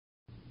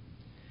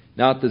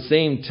Now at the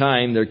same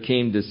time there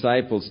came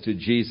disciples to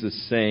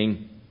Jesus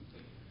saying,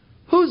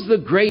 "Who's the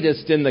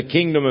greatest in the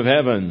kingdom of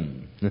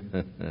heaven?"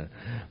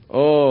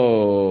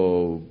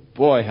 Oh,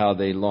 boy, how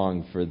they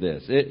long for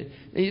this.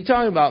 You're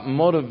talking about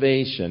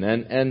motivation.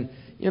 And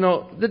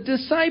the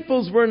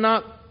disciples were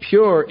not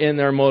pure in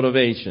their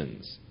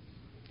motivations.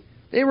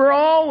 They were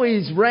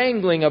always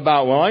wrangling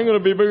about, well, I'm going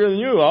to be bigger than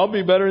you. I'll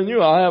be better than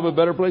you. I'll have a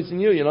better place than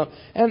you,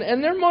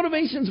 And their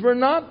motivations were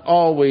not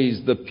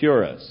always the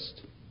purest.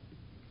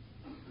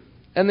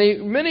 And they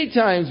many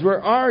times were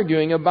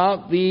arguing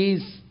about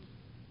these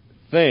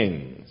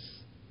things,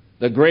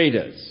 the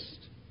greatest.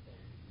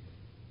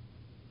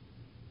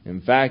 In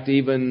fact,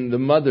 even the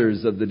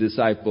mothers of the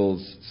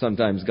disciples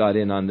sometimes got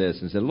in on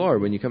this and said,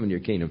 "Lord, when you come into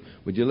your kingdom,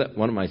 would you let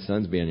one of my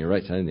sons be on your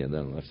right side and the other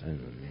on the left side?"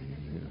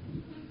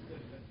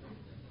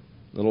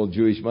 Little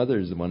Jewish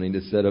mothers wanting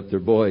to set up their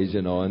boys,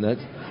 and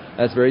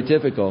that's very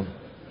typical.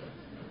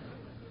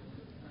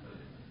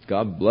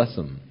 God bless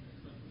them.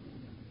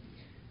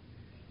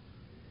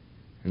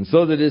 And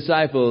so the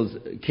disciples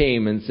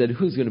came and said,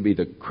 "Who's going to be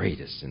the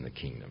greatest in the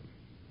kingdom?"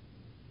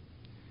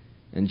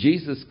 And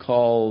Jesus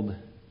called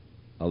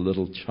a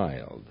little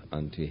child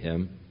unto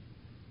him,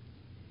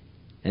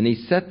 and he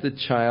set the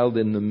child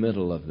in the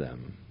middle of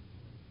them.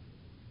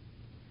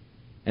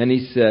 And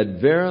he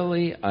said,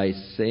 "Verily I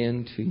say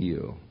unto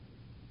you,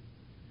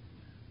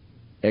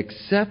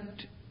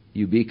 except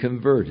you be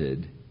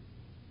converted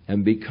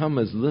and become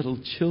as little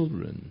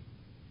children,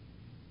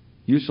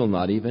 you shall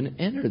not even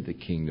enter the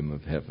kingdom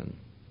of heaven.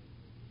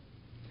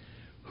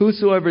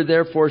 Whosoever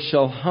therefore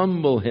shall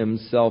humble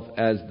himself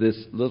as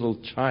this little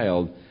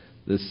child,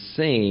 the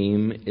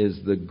same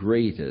is the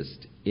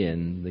greatest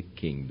in the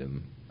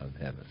kingdom of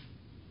heaven."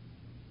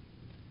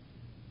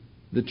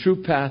 The true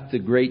path to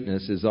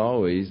greatness is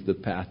always the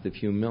path of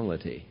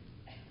humility.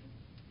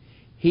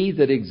 He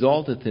that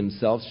exalteth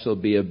himself shall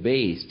be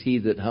abased. He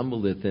that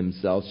humbleth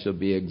himself shall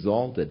be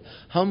exalted.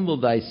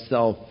 Humble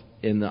thyself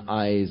in the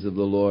eyes of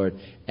the Lord,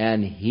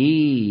 and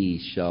He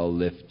shall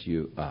lift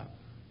you up.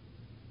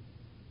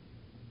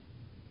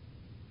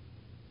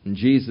 And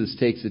Jesus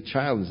takes a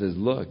child and says,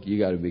 "Look, you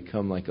got to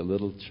become like a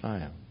little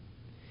child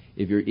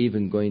if you're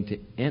even going to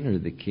enter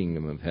the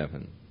kingdom of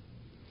heaven.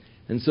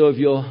 And so if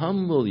you'll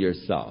humble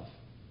yourself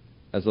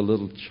as a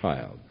little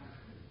child,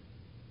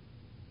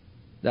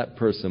 that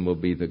person will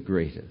be the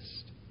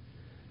greatest."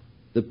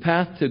 The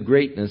path to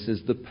greatness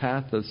is the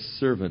path of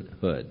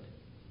servanthood.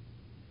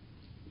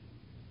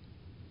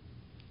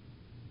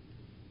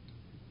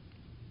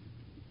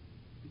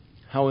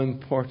 How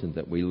important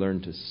that we learn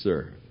to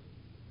serve.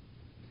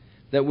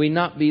 That we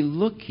not be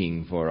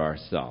looking for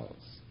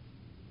ourselves,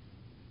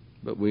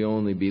 but we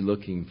only be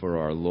looking for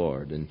our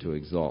Lord and to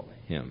exalt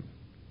Him.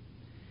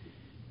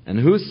 "And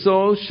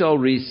whoso shall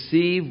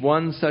receive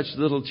one such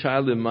little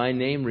child in my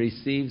name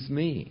receives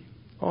me."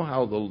 Oh,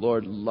 how the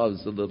Lord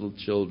loves the little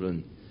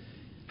children.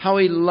 How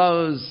He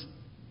loves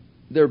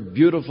their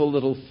beautiful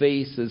little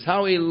faces.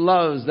 How He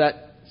loves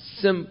that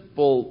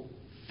simple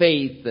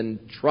faith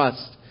and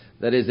trust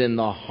that is in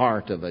the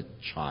heart of a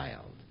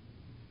child.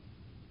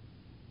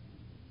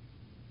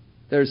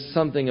 There's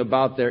something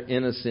about their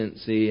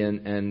innocency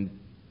and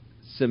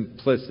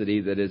simplicity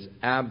that is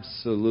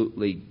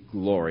absolutely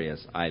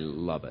glorious. I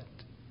love it.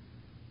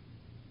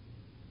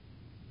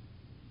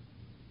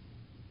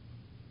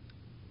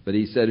 But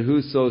He said,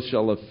 "Whoso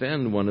shall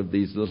offend one of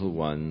these little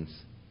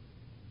ones,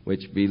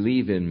 which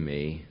believe in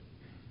me,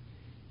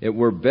 it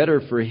were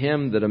better for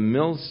him that a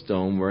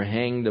millstone were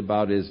hanged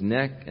about his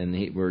neck and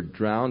he were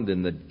drowned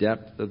in the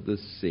depth of the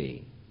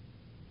sea."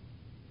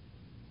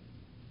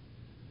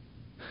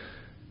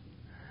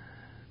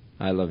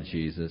 I love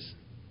Jesus.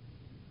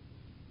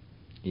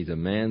 He's a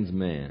man's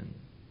man.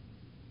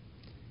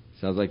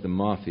 Sounds like the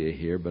mafia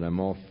here, but I'm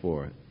all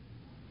for it.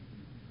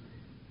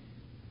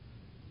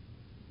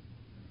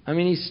 I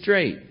mean, He's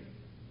straight.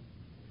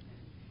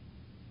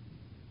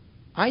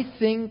 I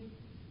think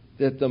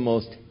that the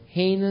most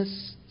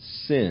heinous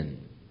sin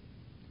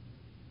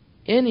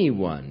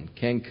anyone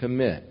can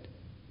commit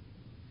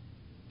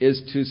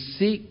is to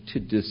seek to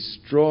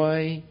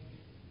destroy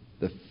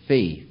the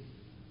faith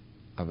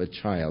of a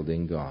child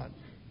in God.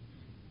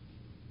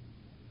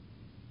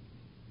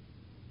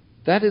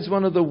 That is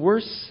one of the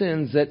worst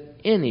sins that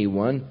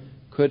anyone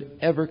could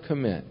ever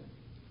commit.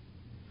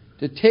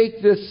 To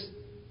take this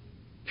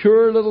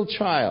pure little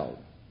child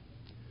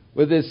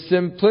with his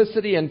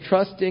simplicity and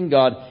trust in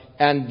God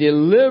and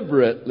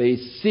deliberately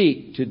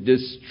seek to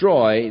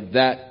destroy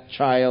that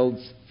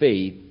child's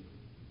faith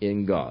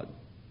in God,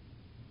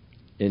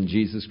 in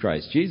Jesus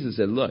Christ. Jesus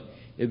said, "Look,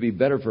 it'd be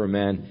better for a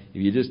man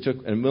if you just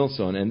took a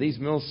millstone," and these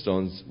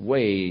millstones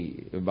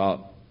weigh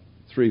about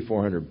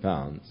 300-400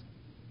 pounds,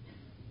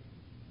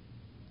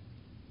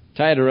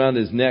 tie it around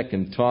his neck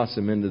and toss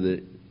him into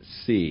the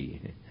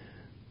sea.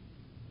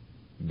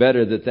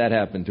 Better that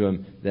happened to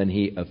him than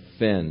he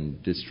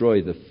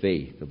destroy the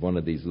faith of one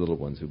of these little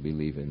ones who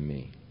believe in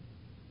me.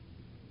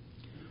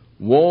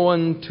 Woe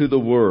unto the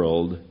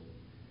world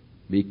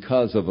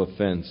because of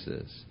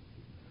offenses.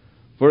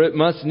 For it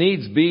must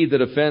needs be that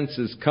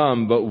offenses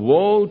come, but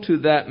woe to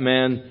that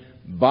man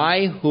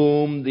by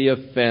whom the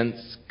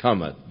offense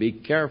cometh. Be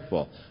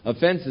careful.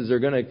 Offenses are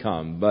going to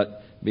come,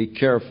 but be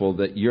careful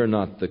that you're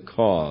not the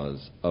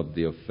cause of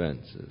the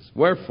offenses.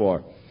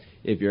 Wherefore,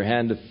 if your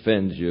hand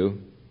offends you,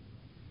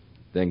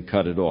 then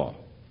cut it off.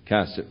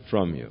 Cast it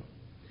from you.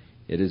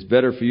 It is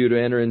better for you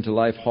to enter into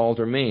life halt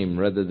or maimed,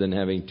 rather than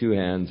having 2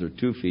 hands or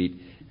 2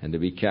 feet, and to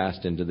be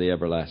cast into the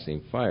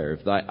everlasting fire.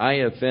 If thy eye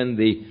offend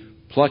thee,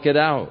 pluck it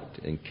out,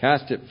 and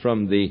cast it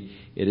from thee.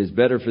 It is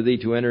better for thee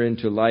to enter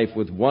into life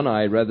with 1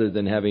 eye, rather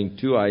than having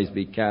 2 eyes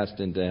be cast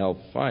into hell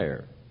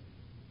fire.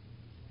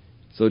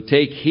 So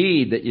take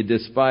heed that you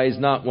despise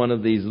not one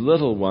of these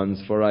little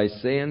ones, for I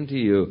say unto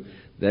you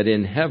that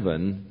in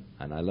heaven,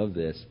 and I love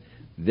this,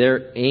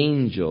 their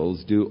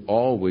angels do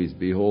always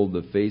behold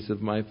the face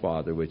of my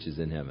Father which is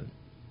in heaven.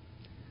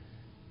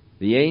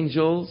 The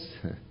angels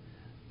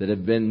that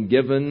have been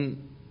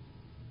given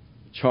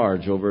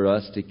charge over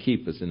us to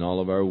keep us in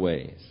all of our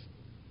ways.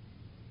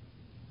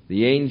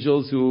 The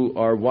angels who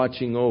are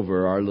watching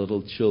over our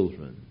little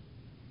children.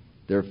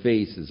 Their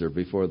faces are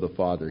before the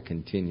Father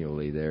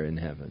continually there in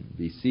heaven,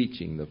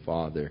 beseeching the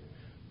Father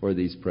for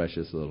these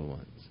precious little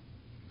ones.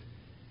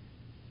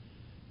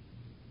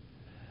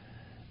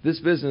 This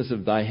business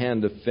of thy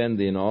hand offend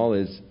thee and all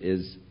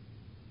is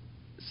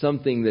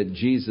something that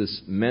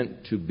Jesus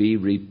meant to be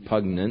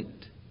repugnant.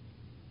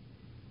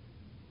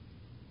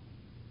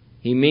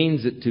 He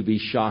means it to be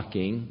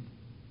shocking.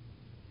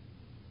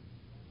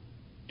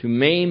 To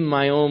maim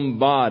my own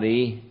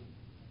body,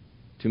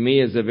 to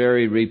me, is a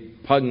very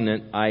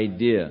repugnant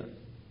idea.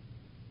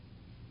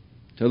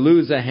 To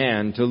lose a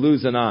hand, to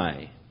lose an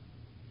eye,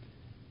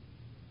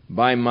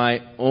 by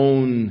my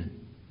own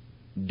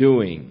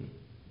doing,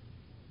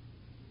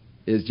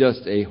 is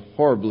just a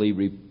horribly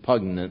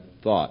repugnant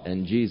thought,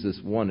 and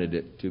Jesus wanted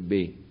it to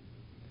be.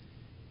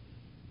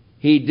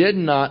 He did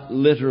not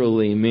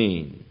literally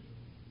mean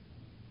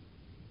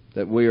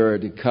that we are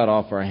to cut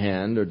off our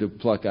hand or to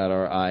pluck out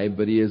our eye,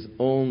 but He is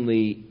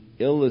only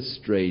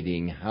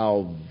illustrating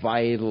how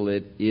vital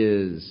it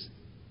is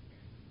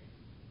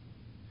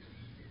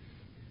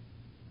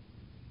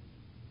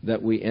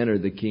that we enter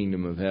the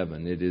kingdom of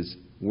heaven. It is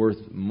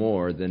worth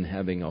more than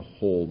having a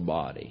whole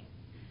body.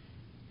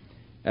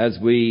 As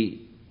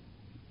we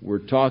were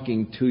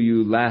talking to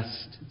you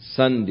last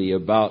Sunday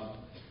about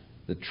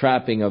the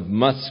trapping of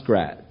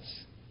muskrats,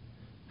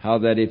 how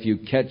that if you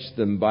catch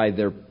them by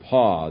their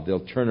paw,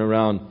 they'll turn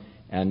around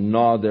and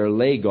gnaw their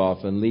leg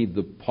off and leave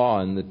the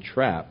paw in the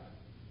trap.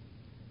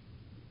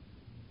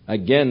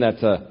 Again,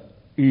 that's a,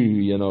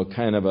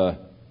 kind of a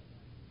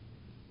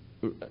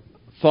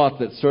thought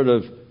that sort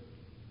of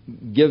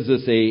gives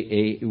us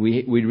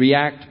we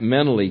react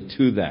mentally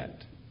to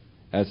that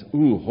as,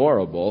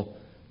 horrible,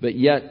 but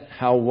yet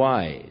how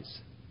wise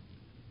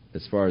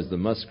as far as the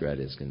muskrat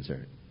is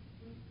concerned.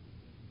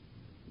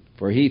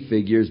 For he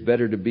figures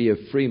better to be a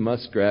free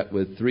muskrat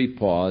with 3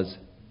 paws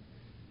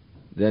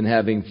than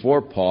having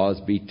 4 paws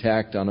be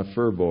tacked on a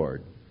fur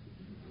board.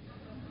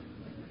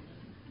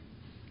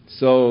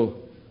 So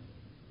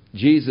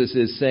Jesus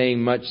is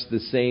saying much the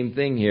same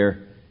thing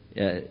here.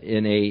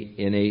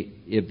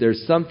 If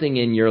there's something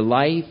in your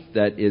life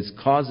that is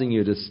causing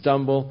you to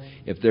stumble,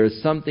 if there's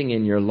something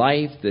in your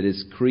life that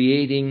is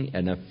creating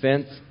an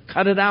offense,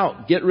 cut it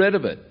out. Get rid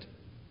of it.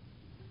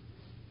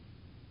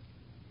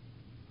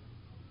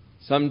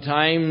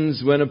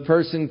 Sometimes when a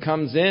person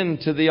comes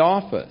into the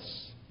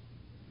office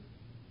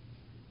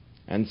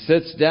and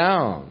sits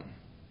down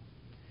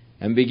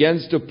and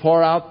begins to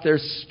pour out their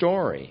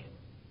story,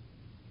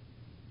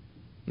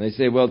 and they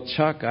say, well,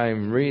 Chuck,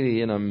 I'm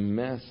really in a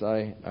mess.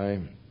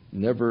 I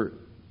never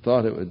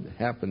thought it would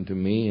happen to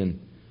me, and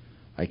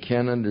I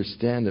can't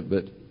understand it,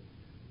 but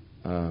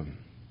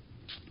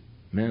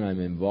man, I'm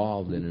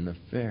involved in an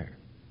affair.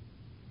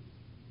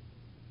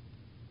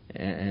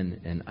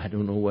 And I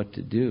don't know what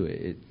to do.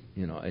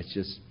 It's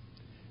just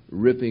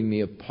ripping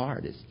me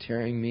apart. It's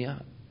tearing me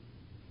up.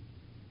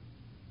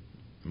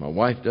 My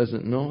wife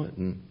doesn't know it,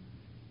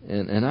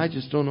 and I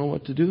just don't know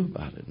what to do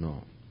about it.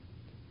 No.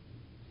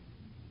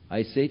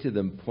 I say to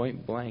them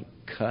point blank,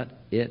 cut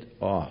it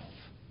off.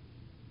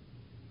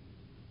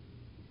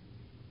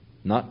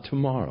 Not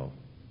tomorrow.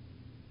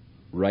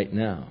 Right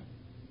now.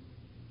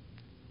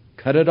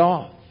 Cut it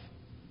off.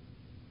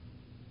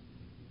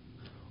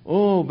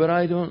 Oh, but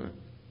I don't.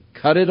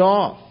 Cut it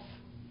off.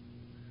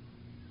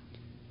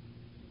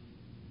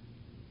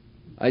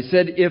 I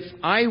said, if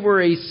I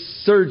were a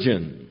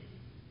surgeon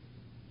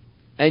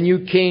and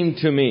you came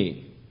to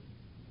me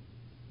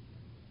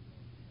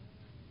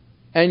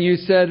and you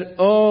said,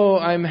 oh,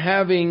 I'm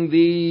having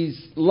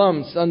these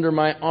lumps under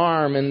my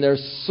arm and they're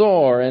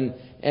sore and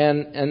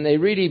they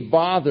really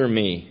bother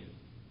me.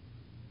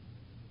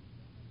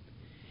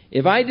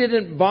 If I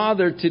didn't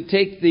bother to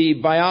take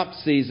the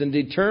biopsies and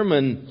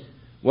determine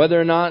whether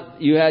or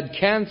not you had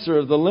cancer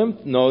of the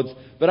lymph nodes,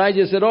 but I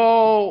just said,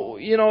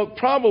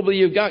 probably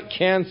you've got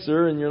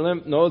cancer in your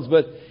lymph nodes,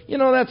 but,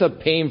 that's a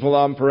painful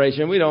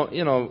operation. We don't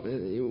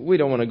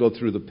want to go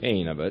through the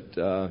pain of it.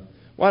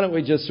 Why Why don't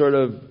we just sort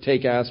of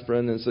take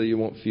aspirin and so you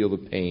won't feel the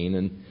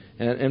pain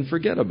and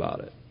forget about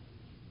it?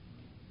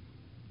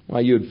 Why,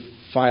 you'd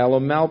file a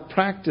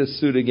malpractice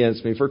suit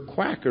against me for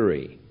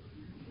quackery.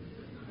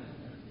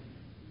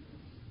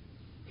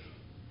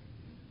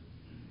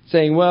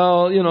 Saying,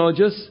 well,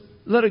 just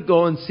let it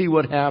go and see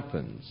what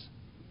happens.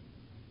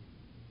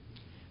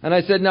 And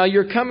I said, now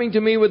you're coming to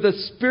me with a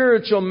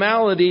spiritual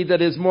malady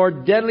that is more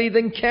deadly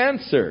than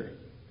cancer.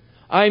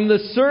 I'm the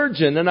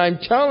surgeon, and I'm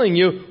telling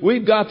you,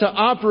 we've got to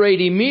operate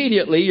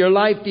immediately. Your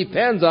life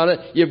depends on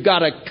it. You've got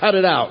to cut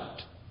it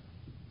out.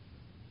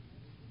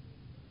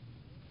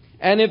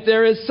 And if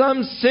there is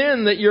some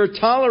sin that you're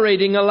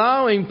tolerating,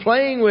 allowing,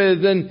 playing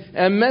with,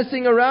 and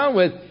messing around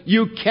with,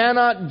 you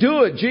cannot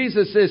do it.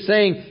 Jesus is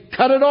saying,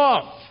 cut it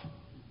off.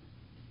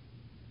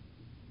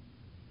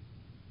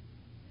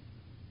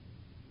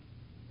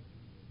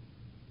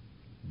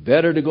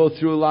 Better to go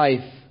through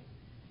life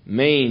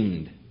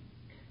maimed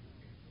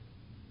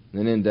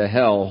than into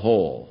hell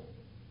whole.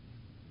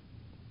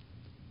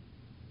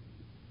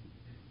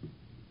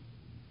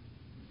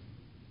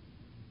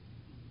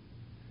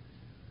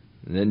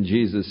 And then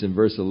Jesus in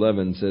verse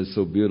 11 says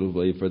so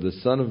beautifully, for the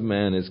Son of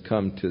Man is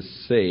come to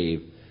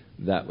save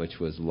that which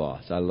was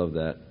lost. I love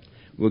that.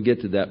 We'll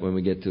get to that when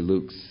we get to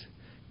Luke's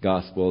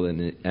Gospel,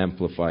 and it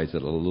amplifies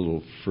it a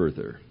little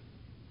further.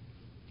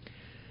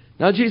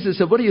 Now Jesus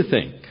said, what do you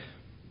think?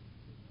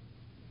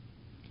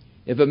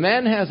 If a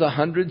man has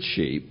 100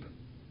 sheep,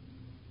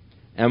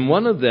 and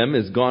one of them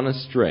is gone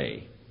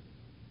astray,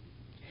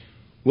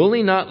 will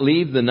he not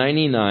leave the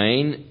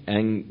 99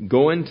 and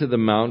go into the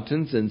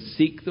mountains and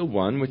seek the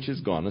one which has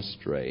gone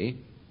astray?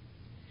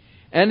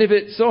 And if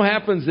it so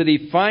happens that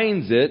he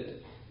finds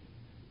it,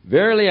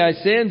 verily I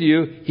say unto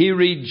you, he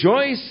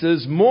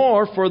rejoices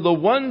more for the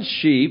one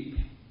sheep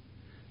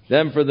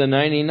than for the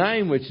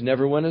 99 which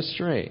never went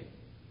astray.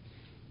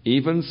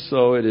 Even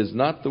so, it is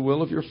not the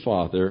will of your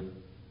Father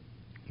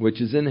which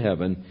is in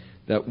heaven,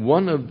 that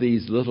one of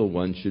these little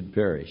ones should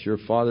perish. Your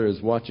Father is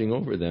watching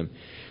over them.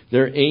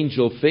 Their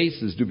angel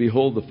faces to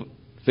behold the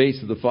face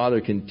of the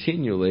Father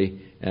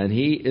continually, and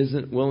He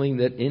isn't willing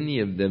that any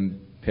of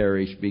them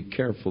perish. Be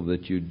careful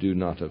that you do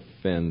not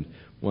offend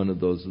one of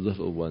those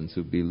little ones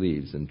who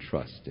believes and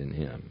trusts in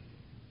Him.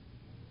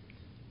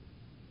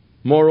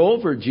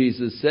 Moreover,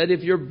 Jesus said,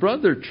 if your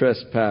brother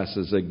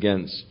trespasses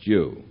against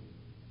you,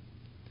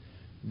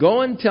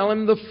 go and tell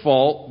him the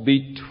fault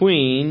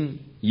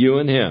between you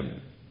and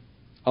him,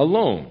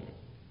 alone.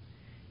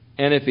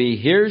 And if he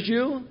hears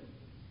you,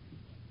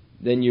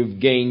 then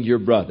you've gained your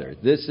brother.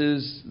 This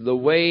is the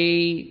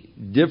way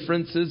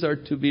differences are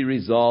to be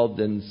resolved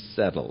and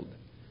settled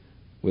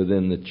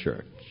within the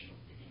church.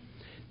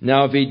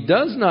 Now, if he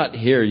does not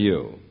hear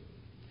you,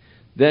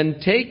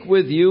 then take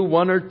with you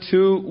 1 or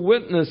 2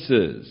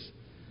 witnesses,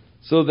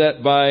 so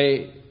that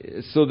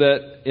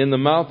in the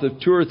mouth of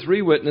 2 or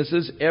 3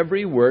 witnesses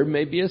every word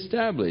may be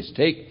established.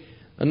 Take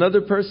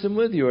another person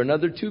with you, or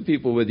another 2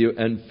 people with you,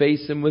 and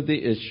face him with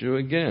the issue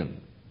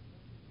again.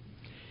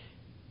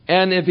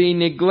 And if he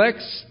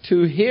neglects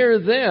to hear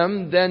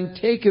them, then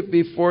take it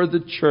before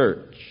the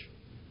church.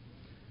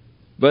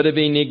 But if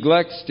he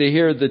neglects to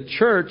hear the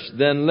church,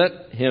 then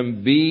let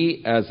him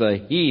be as a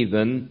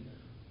heathen,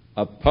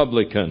 a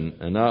publican,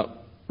 an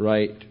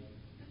outright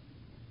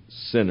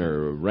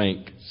sinner, a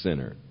rank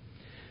sinner.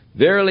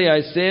 Verily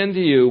I say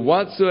unto you,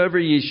 whatsoever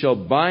ye shall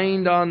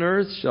bind on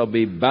earth shall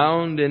be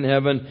bound in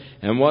heaven,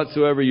 and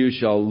whatsoever you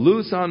shall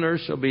loose on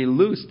earth shall be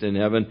loosed in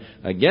heaven.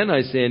 Again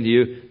I say unto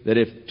you, that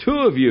if 2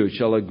 of you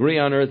shall agree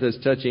on earth as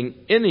touching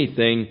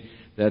anything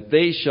that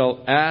they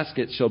shall ask,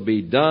 it shall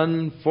be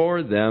done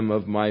for them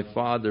of my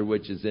Father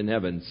which is in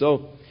heaven.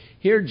 So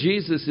here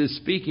Jesus is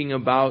speaking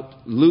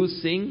about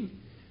loosing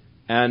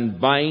and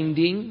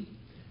binding,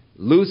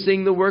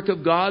 loosing the work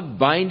of God,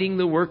 binding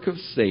the work of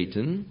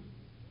Satan.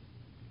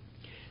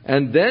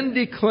 And then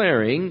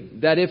declaring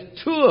that if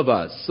 2 of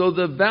us, so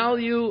the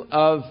value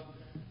of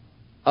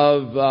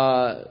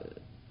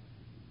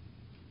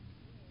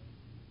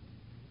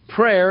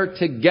prayer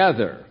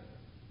together,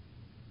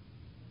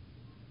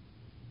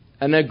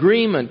 an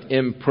agreement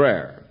in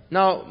prayer.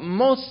 Now,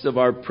 most of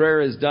our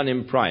prayer is done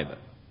in private.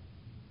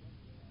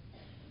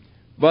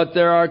 But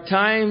there are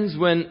times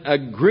when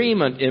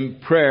agreement in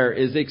prayer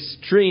is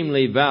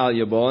extremely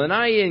valuable. And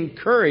I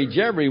encourage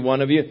every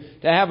one of you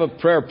to have a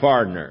prayer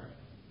partner.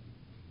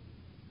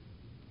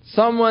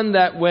 Someone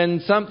that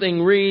when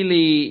something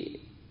really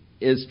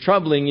is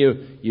troubling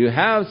you, you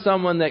have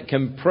someone that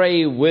can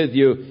pray with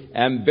you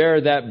and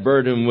bear that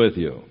burden with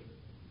you.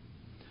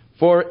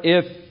 For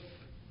if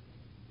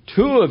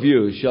 2 of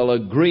you shall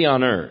agree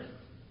on earth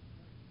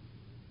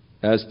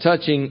as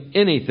touching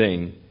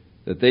anything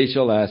that they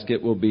shall ask,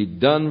 it will be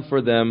done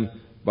for them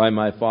by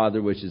my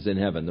Father which is in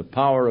heaven. The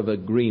power of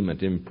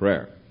agreement in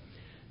prayer.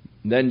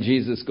 Then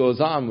Jesus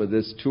goes on with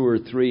this 2 or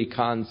 3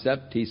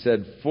 concept. He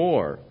said,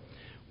 for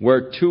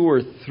where 2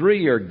 or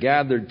 3 are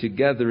gathered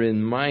together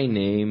in my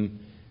name,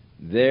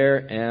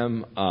 there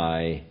am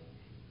I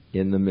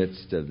in the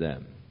midst of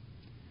them.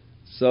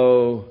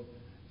 So,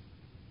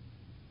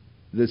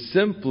 the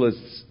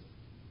simplest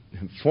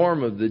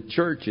form of the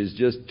church is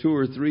just 2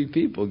 or 3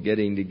 people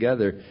getting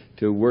together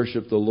to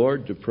worship the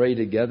Lord, to pray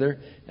together.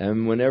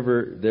 And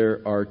whenever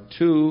there are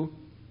 2,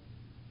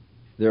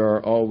 there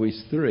are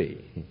always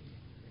 3.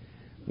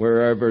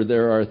 Wherever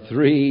there are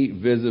 3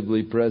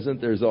 visibly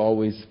present, there's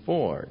always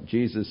 4.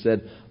 Jesus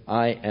said,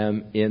 I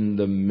am in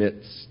the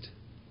midst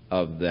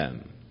of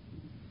them.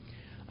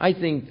 I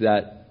think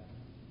that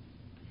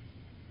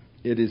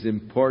it is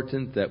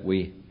important that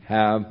we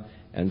have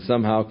and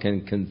somehow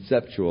can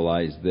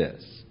conceptualize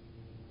this.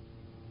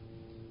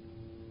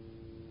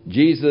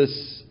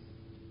 Jesus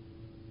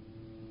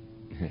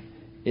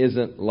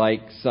isn't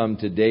like some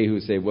today who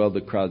say, well, the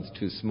crowd's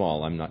too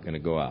small, I'm not going to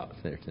go out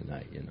there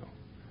tonight,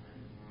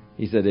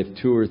 He said, if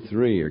 2 or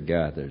 3 are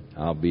gathered,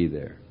 I'll be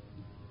there.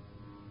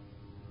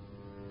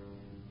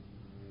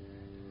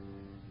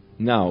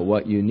 Now,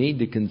 what you need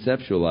to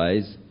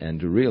conceptualize and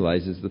to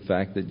realize is the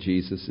fact that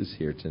Jesus is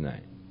here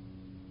tonight.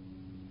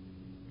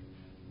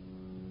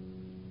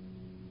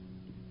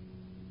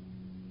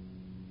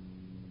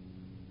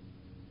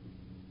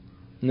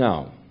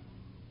 Now,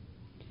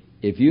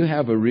 if you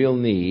have a real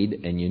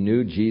need and you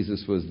knew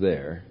Jesus was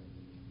there,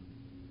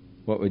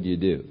 what would you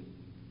do?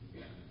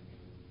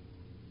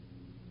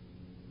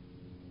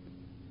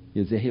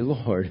 You'd say, hey,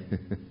 Lord,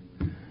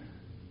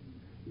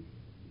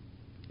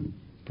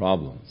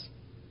 problems.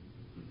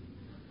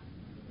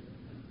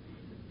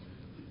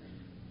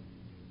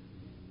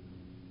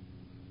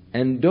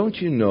 And don't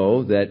you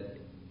know that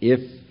if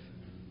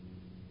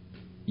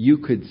you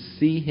could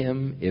see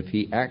Him, if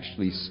He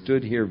actually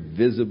stood here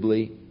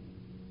visibly,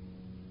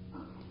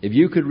 if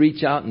you could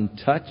reach out and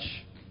touch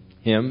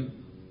Him,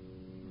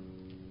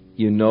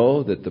 you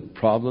know that the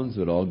problems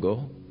would all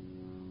go?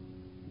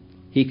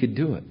 He could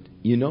do it.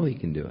 You know He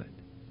can do it.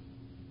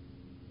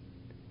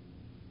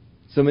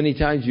 So many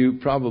times you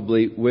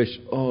probably wish,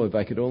 oh, if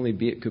I could only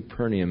be at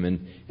Capernaum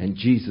and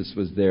Jesus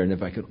was there, and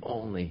if I could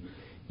only,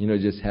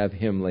 just have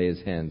Him lay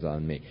His hands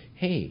on me.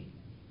 Hey,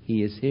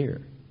 He is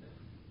here.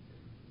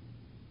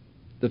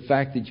 The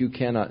fact that you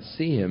cannot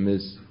see Him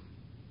is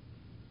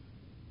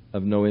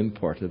of no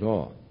import at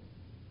all.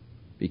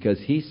 Because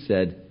He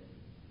said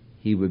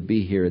He would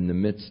be here in the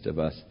midst of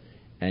us.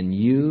 And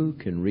you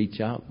can reach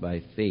out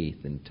by faith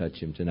and touch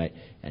Him tonight.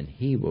 And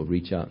He will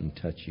reach out and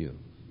touch you.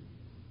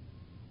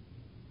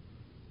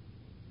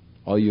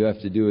 All you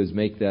have to do is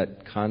make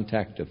that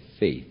contact of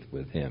faith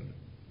with Him.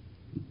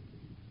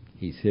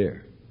 He's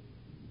here.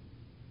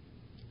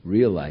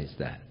 Realize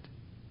that.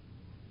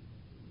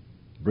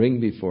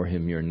 Bring before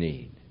Him your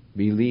need.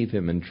 Believe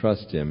Him and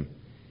trust Him,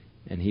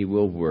 and He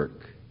will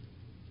work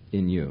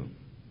in you.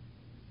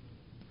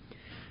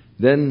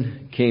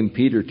 Then came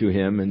Peter to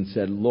Him and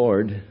said,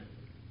 Lord,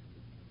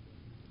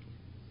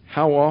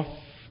 how oft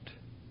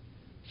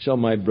shall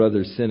my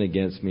brother sin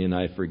against me and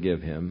I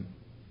forgive him?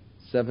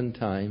 7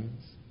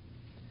 times?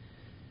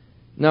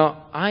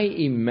 Now, I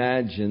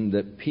imagine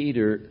that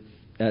Peter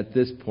at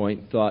this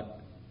point thought,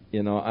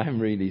 I'm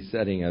really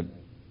setting a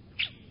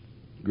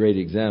great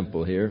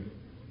example here.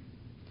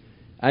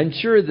 I'm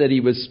sure that he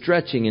was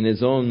stretching in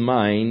his own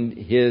mind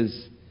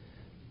his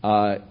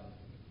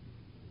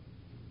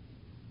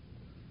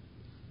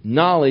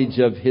knowledge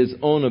of his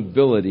own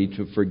ability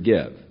to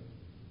forgive.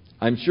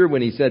 I'm sure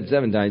when he said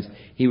 7 times,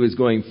 he was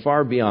going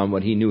far beyond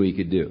what he knew he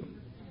could do.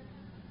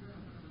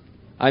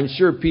 I'm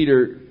sure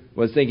Peter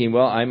was thinking,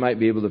 well, I might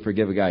be able to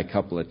forgive a guy a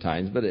couple of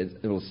times, but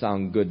it'll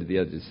sound good to the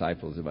other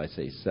disciples if I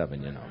say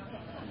 7,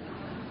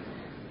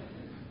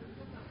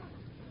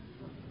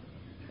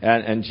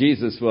 And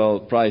Jesus will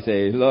probably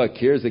say, look,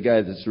 here's a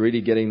guy that's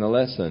really getting the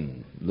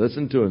lesson.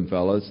 Listen to him,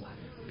 fellas.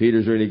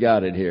 Peter's really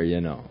got it here,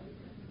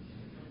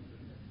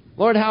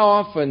 Lord, how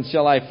often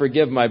shall I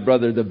forgive my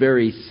brother the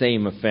very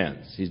same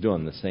offense? He's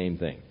doing the same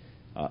thing.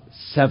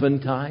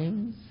 7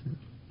 times?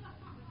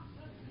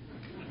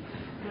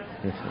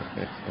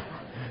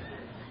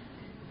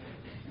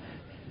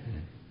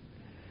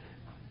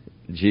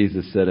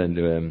 Jesus said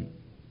unto him,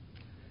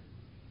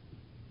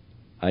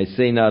 I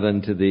say not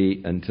unto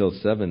thee until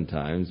 7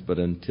 times, but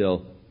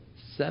until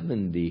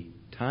 70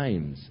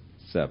 times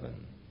 7.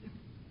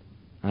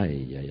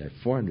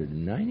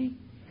 490?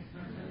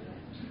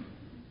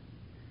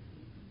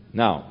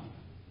 Now,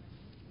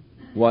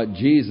 what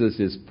Jesus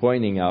is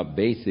pointing out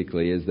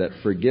basically is that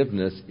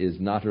forgiveness is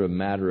not a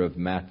matter of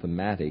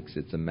mathematics,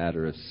 it's a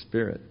matter of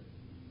spirit.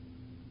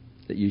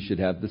 That you should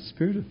have the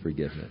spirit of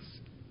forgiveness.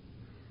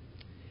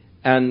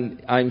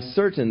 And I'm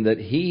certain that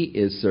He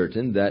is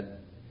certain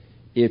that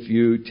if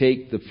you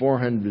take the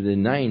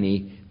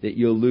 490, that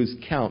you'll lose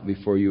count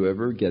before you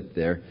ever get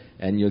there,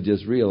 and you'll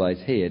just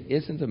realize, hey, it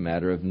isn't a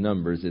matter of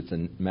numbers, it's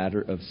a matter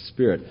of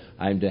spirit.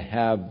 I'm to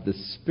have the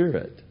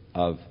spirit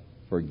of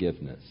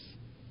forgiveness.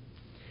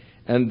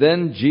 And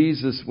then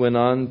Jesus went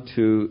on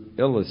to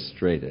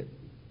illustrate it.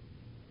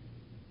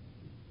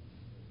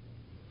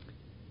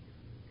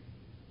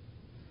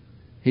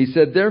 He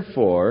said,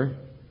 therefore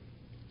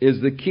is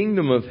the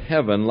kingdom of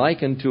heaven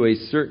like unto a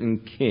certain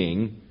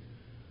king,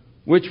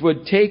 which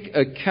would take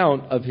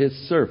account of his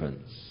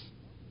servants.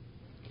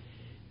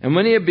 And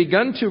when he had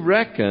begun to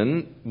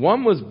reckon,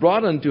 one was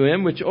brought unto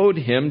him which owed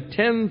him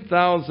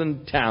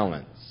 10,000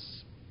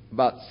 talents,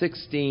 about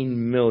 $16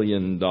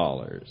 million.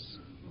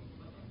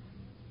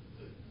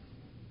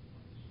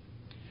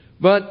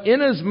 But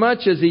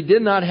inasmuch as he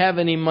did not have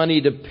any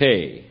money to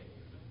pay,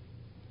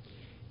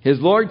 his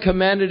Lord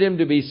commanded him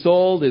to be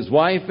sold, his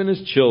wife and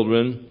his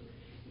children,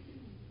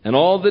 and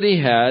all that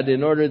he had,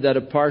 in order that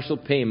a partial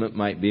payment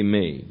might be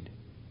made.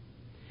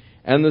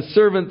 And the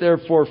servant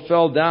therefore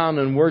fell down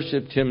and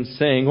worshipped him,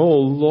 saying, O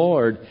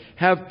Lord,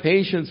 have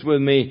patience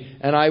with me,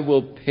 and I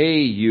will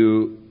pay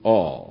you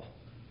all.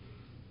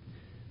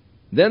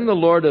 Then the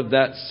Lord of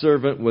that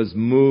servant was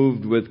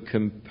moved with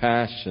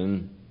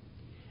compassion,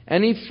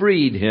 and he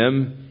freed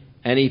him,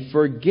 and he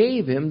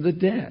forgave him the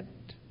debt.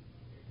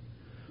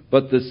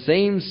 But the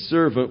same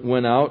servant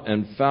went out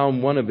and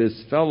found one of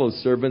his fellow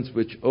servants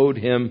which owed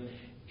him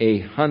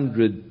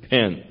 100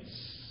 pence.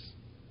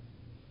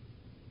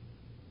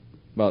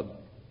 About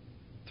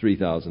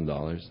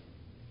 $3,000.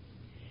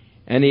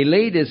 And he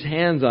laid his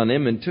hands on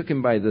him and took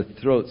him by the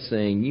throat,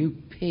 saying, You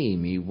pay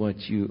me what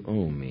you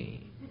owe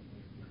me.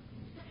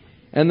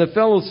 And the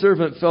fellow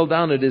servant fell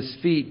down at his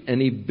feet,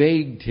 and he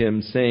begged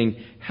him, saying,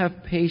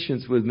 Have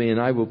patience with me, and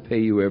I will pay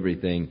you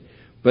everything.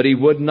 But he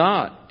would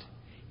not.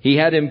 He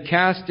had him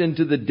cast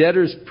into the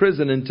debtor's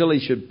prison until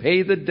he should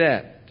pay the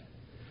debt.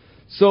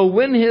 So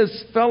when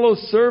his fellow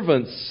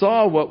servants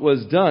saw what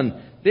was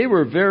done, they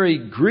were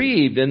very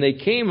grieved, and they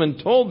came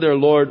and told their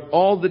Lord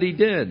all that he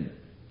did.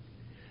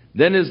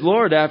 Then his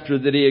Lord, after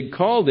that he had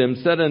called him,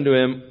 said unto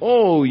him,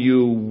 O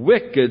you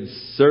wicked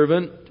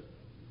servant,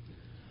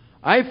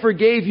 I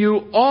forgave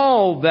you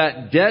all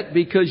that debt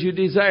because you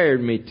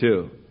desired me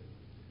to.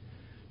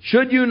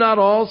 Should you not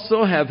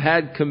also have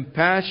had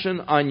compassion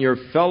on your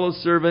fellow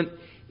servant,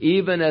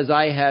 even as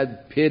I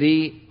had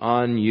pity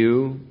on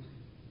you?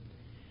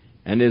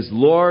 And his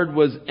Lord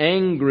was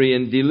angry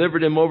and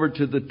delivered him over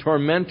to the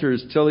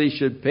tormentors till he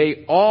should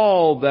pay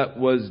all that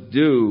was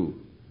due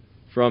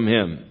from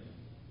him.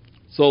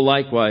 So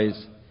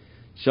likewise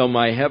shall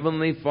my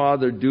heavenly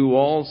Father do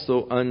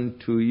also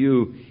unto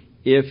you,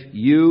 if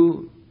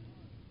you,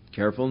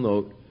 careful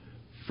note,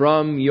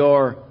 from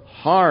your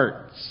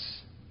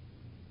hearts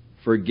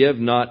forgive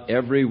not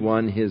every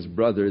one his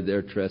brother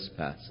their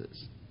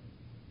trespasses.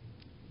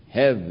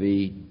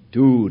 Heavy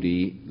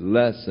duty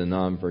lesson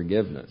on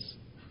forgiveness.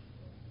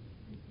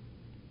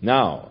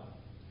 Now,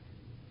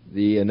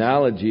 the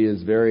analogy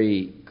is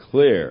very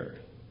clear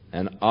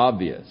and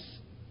obvious.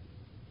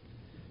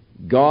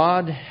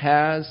 God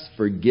has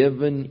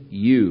forgiven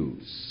you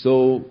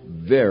so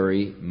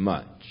very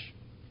much.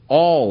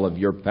 All of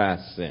your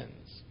past sins.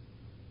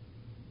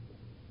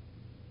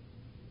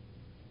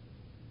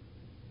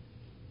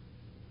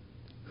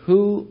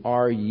 Who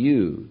are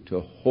you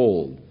to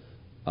hold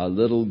a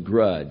little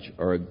grudge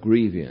or a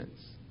grievance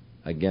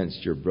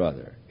against your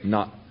brother,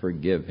 not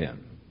forgive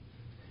him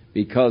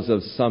because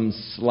of some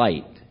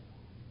slight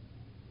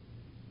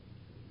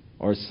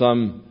or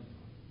some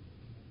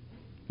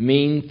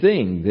mean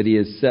thing that he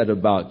has said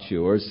about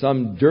you or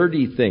some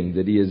dirty thing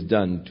that he has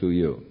done to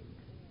you?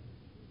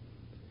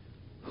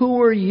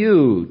 Who are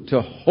you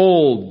to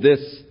hold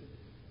this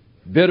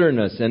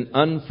bitterness and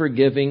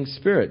unforgiving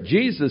spirit?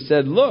 Jesus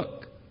said,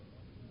 look,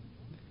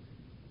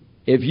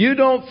 if you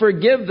don't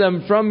forgive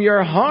them from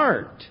your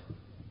heart,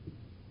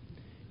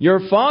 your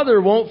Father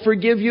won't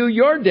forgive you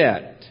your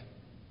debt.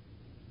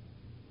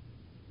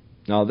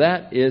 Now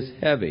that is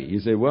heavy. You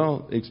say,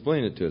 well,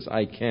 explain it to us.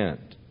 I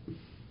can't.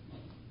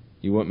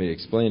 You want me to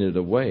explain it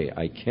away?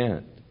 I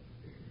can't.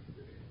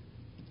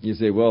 You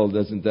say, well,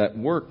 doesn't that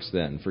works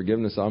then?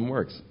 Forgiveness on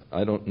works.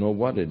 I don't know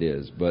what it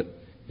is, but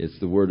it's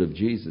the word of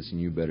Jesus,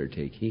 and you better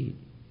take heed.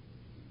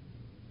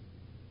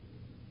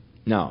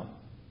 Now,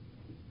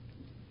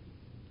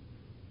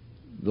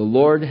 the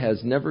Lord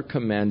has never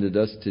commanded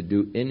us to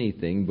do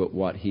anything but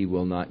what He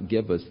will not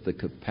give us the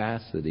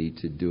capacity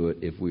to do it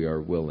if we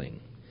are willing.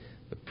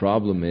 The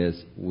problem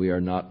is we are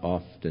not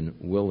often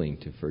willing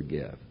to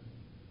forgive.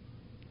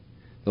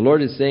 The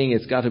Lord is saying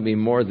it's got to be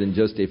more than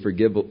just a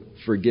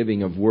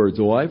forgiving of words.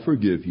 Oh, I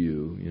forgive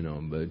you,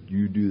 but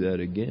you do that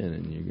again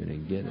and you're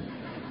going to get it.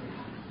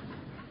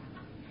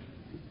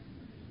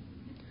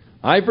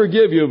 I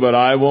forgive you, but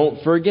I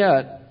won't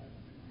forget.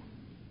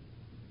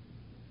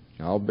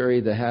 I'll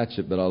bury the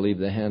hatchet, but I'll leave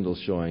the handle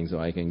showing so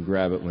I can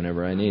grab it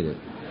whenever I need it.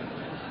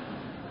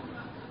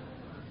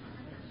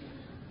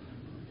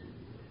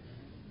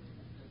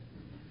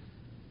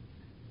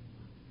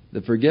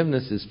 The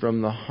forgiveness is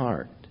from the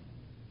heart.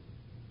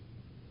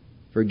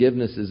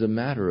 Forgiveness is a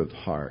matter of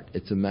heart.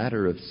 It's a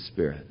matter of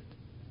spirit.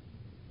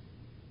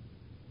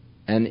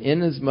 And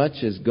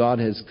inasmuch as God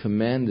has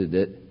commanded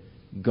it,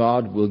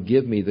 God will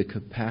give me the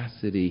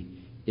capacity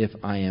if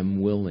I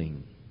am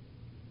willing.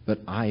 But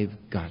I've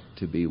got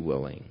to be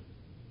willing.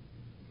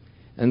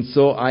 And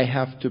so I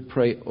have to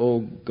pray, oh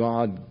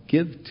God,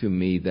 give to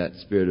me that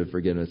spirit of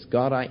forgiveness.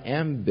 God, I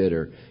am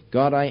bitter.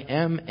 God, I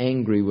am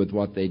angry with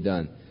what they've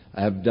done.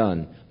 have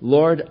done.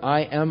 Lord,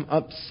 I am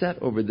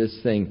upset over this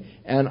thing,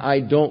 and I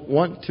don't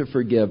want to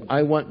forgive.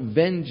 I want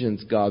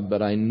vengeance, God,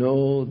 but I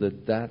know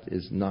that that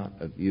is not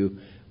of you.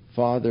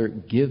 Father,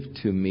 give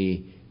to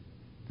me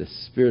the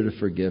spirit of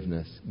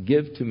forgiveness.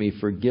 Give to me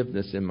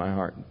forgiveness in my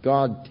heart.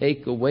 God,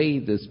 take away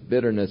this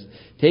bitterness.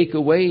 Take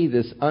away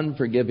this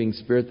unforgiving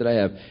spirit that I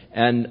have,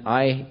 and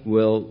I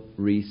will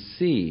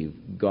receive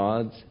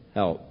God's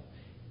help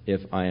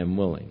if I am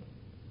willing.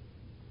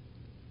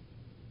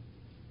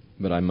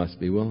 But I must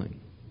be willing.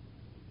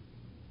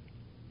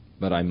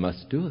 But I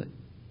must do it.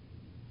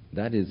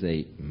 That is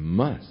a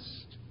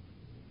must.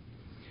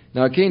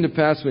 Now it came to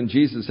pass when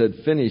Jesus had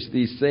finished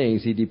these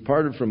sayings, he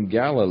departed from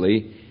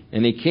Galilee,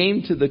 and he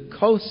came to the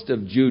coast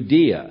of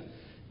Judea.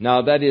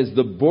 Now that is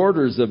the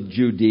borders of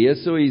Judea,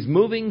 so he's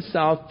moving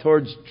south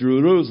towards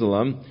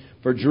Jerusalem,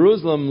 for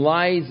Jerusalem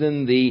lies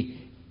in the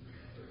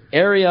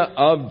area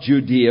of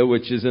Judea,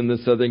 which is in the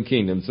southern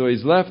kingdom. So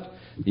he's left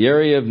the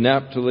area of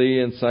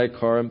Naphtali and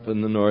Sychar up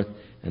in the north,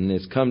 and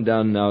has come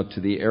down now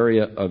to the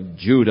area of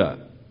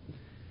Judah,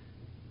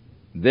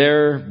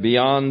 there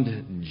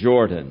beyond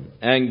Jordan.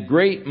 And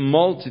great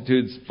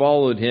multitudes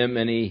followed him,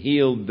 and he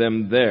healed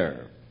them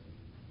there.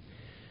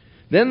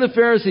 Then the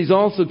Pharisees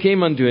also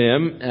came unto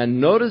him,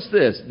 and notice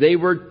this, they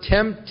were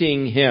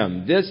tempting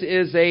him. This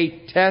is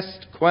a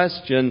test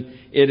question.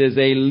 It is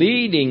a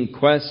leading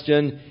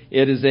question.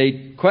 It is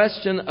a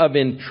question of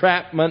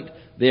entrapment.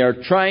 They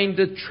are trying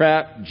to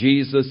trap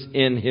Jesus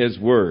in his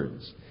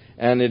words.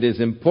 And it is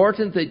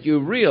important that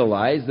you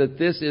realize that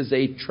this is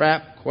a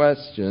trap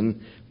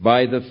question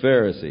by the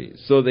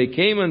Pharisees. So they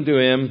came unto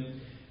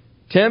him,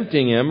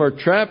 tempting him or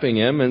trapping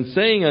him, and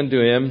saying unto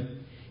him,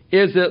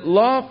 is it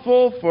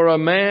lawful for a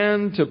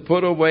man to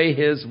put away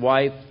his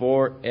wife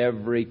for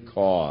every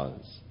cause?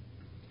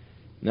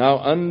 Now,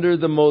 under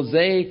the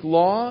Mosaic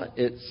law,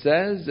 it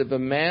says if a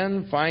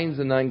man finds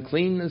an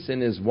uncleanness in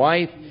his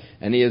wife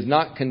and he is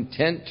not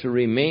content to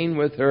remain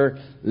with her,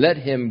 let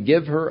him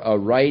give her a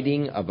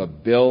writing of a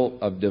bill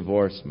of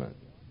divorcement.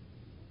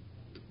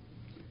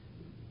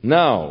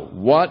 Now,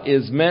 what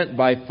is meant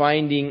by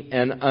finding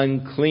an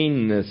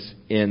uncleanness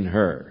in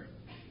her?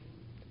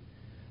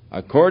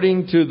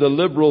 According to the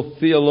liberal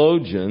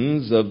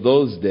theologians of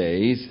those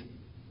days,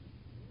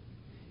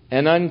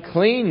 an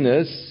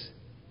uncleanness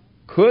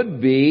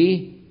could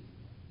be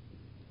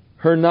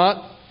her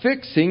not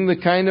fixing the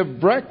kind of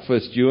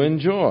breakfast you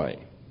enjoy.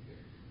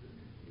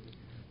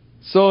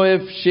 So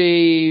if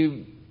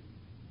she,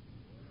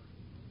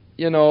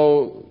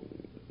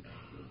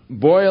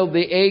 boiled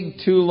the egg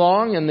too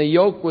long and the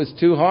yolk was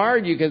too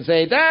hard, you can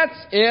say, that's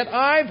it,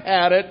 I've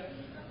had it.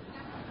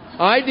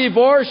 I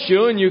divorce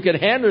you, and you could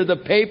hand her the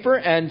paper,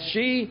 and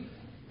she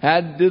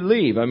had to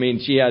leave. I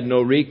mean, she had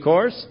no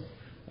recourse.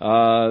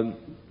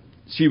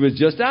 She was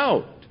just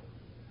out.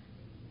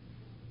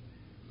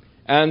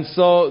 And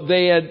so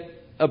they had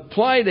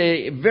applied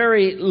a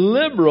very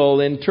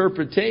liberal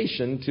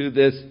interpretation to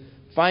this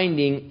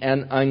finding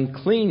an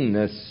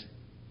uncleanness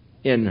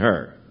in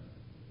her.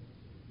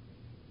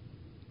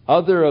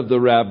 Other of the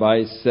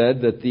rabbis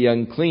said that the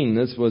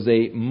uncleanness was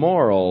a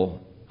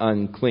moral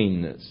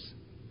uncleanness.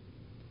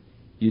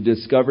 You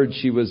discovered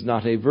she was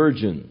not a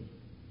virgin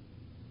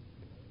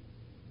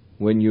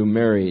when you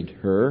married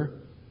her,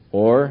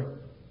 or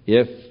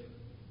if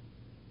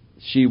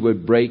she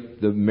would break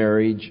the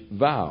marriage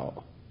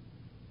vow.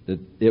 That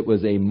it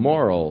was a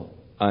moral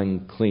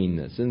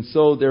uncleanness. And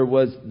so there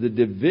was the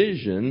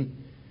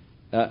division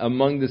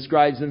among the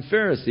scribes and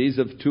Pharisees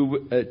of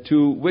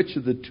to which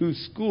of the two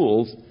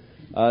schools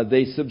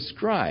they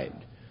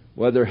subscribed.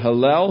 Whether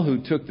Hillel,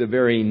 who took the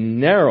very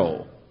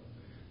narrow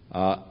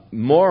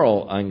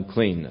moral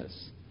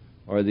uncleanness,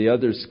 or the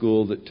other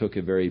school that took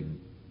a very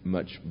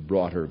much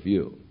broader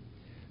view.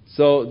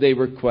 So they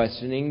were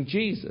questioning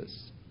Jesus.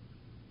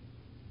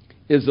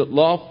 Is it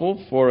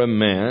lawful for a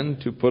man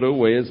to put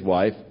away his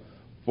wife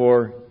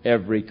for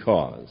every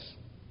cause?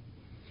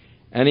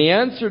 And he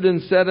answered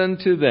and said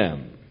unto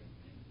them,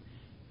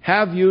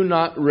 have you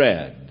not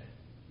read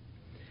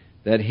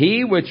that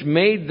he which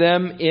made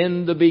them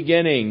in the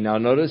beginning? Now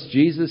notice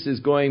Jesus is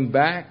going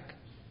back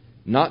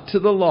not to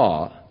the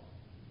law,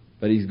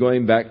 but he's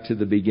going back to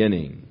the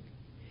beginning.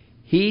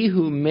 He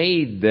who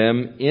made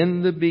them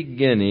in the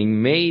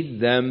beginning made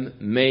them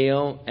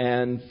male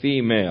and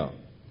female.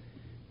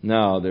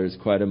 Now, there's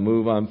quite a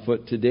move on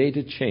foot today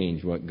to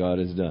change what God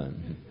has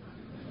done.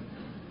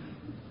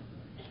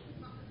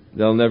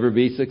 They'll never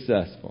be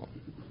successful.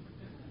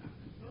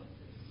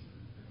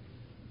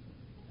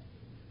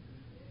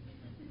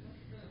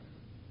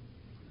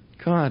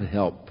 God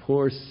help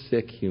poor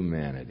sick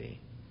humanity.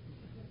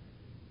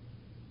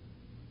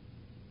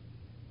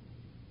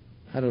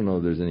 I don't know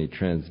if there's any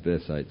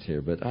transvestites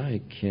here, but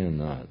I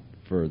cannot,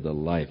 for the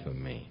life of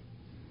me,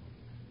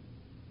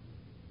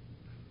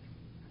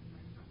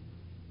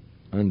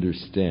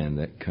 understand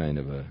that kind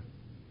of a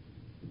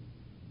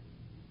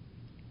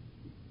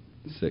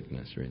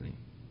sickness, really.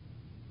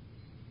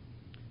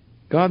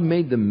 God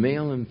made them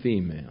male and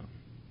female.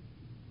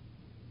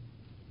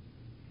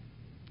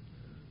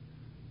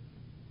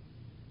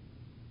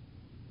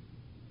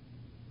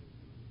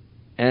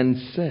 and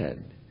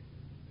said,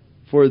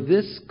 For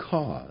this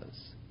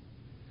cause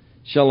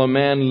shall a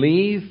man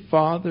leave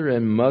father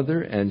and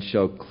mother, and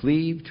shall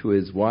cleave to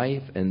his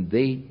wife, and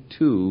they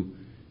two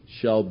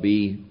shall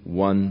be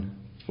one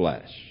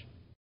flesh.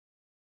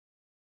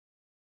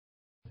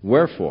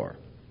 Wherefore,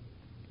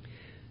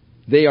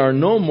 they are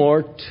no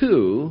more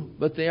two,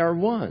 but they are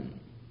one.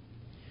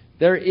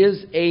 There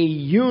is a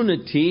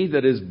unity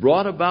that is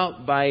brought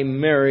about by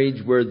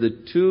marriage where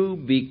the two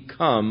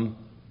become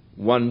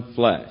one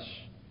flesh.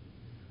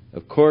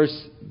 Of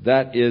course,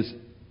 that is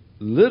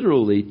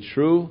literally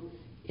true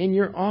in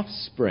your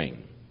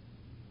offspring.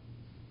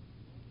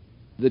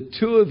 The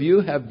two of you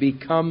have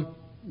become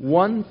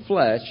one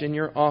flesh in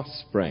your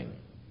offspring,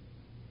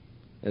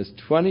 as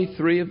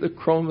 23 of the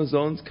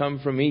chromosomes come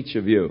from each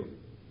of you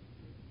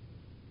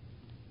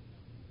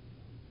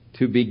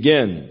to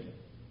begin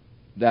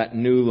that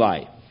new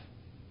life.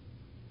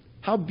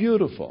 How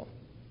beautiful.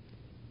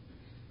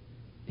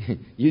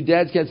 You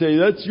dads can't say,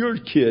 that's your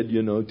kid,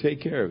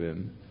 take care of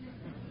him.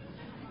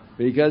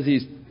 Because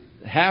he's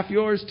half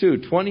yours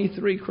too,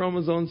 23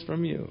 chromosomes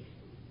from you.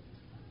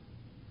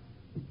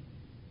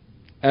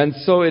 And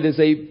so it is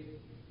a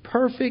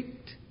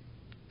perfect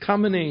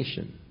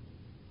combination.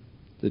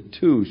 The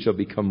two shall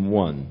become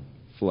one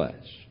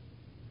flesh.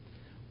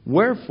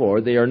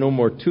 Wherefore they are no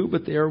more two,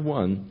 but they are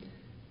one.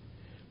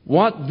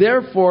 What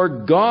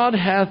therefore God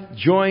hath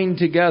joined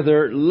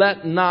together,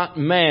 let not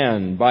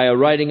man, by a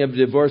writing of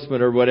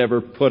divorcement or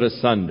whatever, put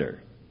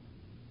asunder.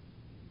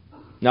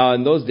 Now,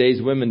 in those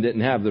days, women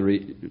didn't have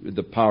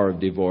the power of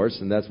divorce,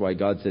 and that's why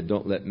God said,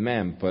 don't let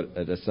man put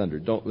it asunder.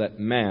 Don't let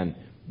man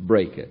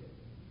break it.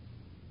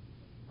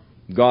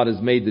 God has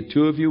made the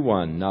two of you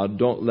one. Now,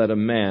 don't let a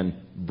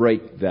man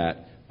break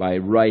that by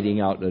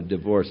writing out a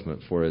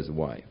divorcement for his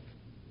wife.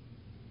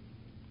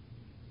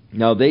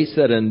 Now, they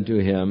said unto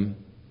him,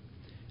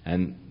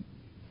 and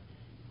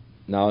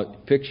now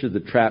picture the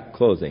trap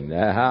closing.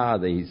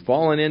 He's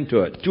fallen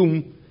into it.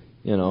 Doom,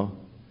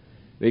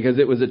 because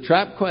it was a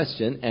trap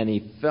question, and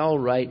he fell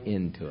right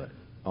into it.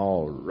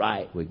 All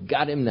right, we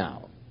got him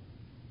now.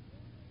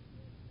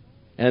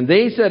 And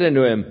they said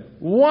unto him,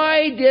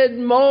 Why did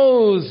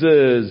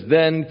Moses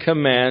then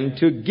command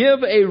to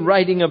give a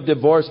writing of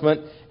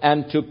divorcement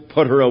and to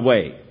put her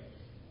away?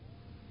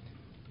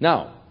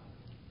 Now,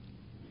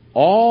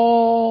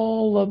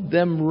 all of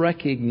them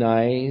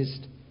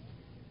recognized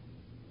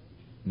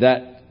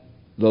that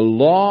the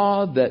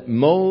law that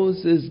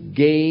Moses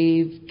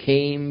gave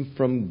came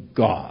from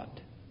God.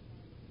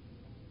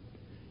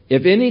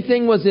 If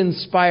anything was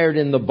inspired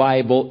in the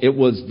Bible, it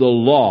was the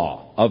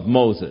law of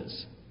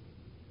Moses.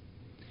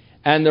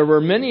 And there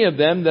were many of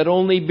them that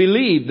only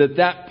believed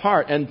that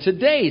part. And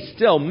today,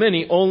 still,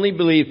 many only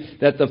believe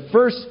that the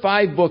first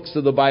 5 books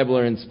of the Bible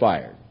are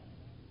inspired.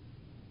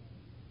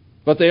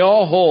 But they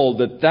all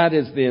hold that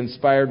is the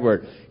inspired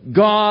word.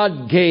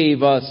 God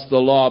gave us the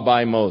law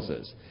by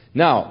Moses.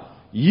 Now,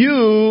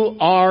 you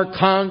are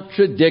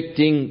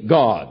contradicting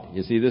God.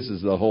 You see, this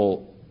is the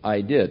whole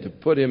idea, to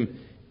put him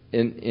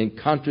in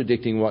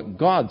contradicting what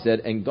God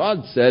said. And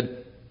God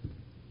said,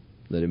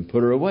 let him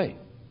put her away.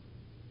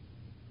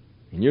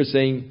 And you're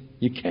saying,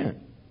 you can't.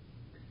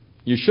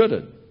 You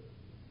shouldn't.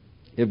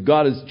 If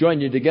God has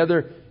joined you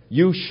together,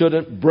 you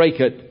shouldn't break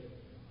it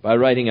by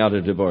writing out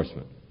a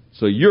divorcement.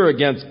 So you're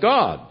against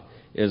God,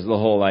 is the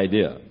whole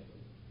idea.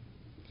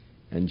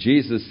 And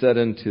Jesus said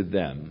unto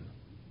them,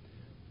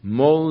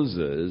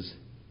 Moses,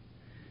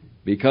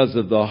 because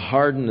of the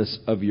hardness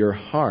of your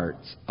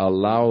hearts,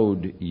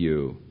 allowed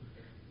you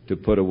to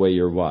put away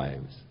your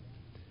wives.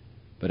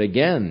 But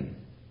again,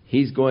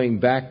 he's going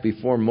back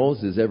before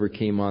Moses ever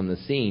came on the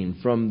scene.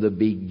 From the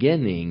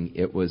beginning,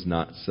 it was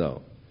not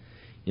so.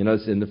 In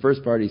the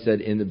first part he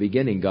said, in the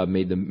beginning God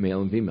made them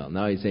male and female.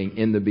 Now he's saying,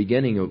 in the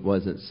beginning it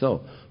wasn't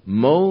so.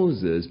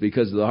 Moses,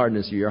 because of the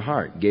hardness of your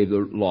heart, gave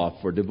the law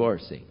for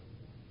divorcing.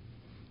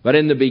 But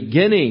in the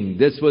beginning,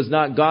 this was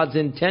not God's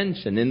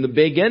intention. In the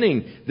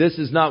beginning, this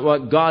is not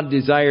what God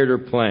desired or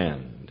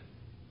planned.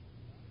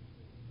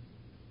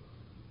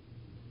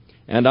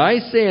 And I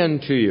say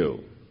unto you,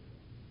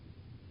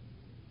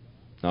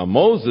 now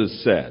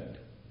Moses said,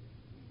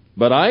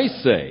 but I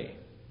say,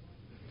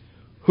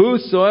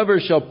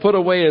 whosoever shall put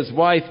away his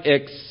wife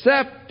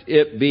except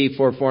it be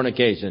for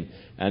fornication.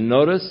 And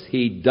notice,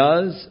 he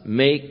does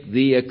make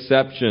the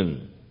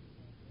exception.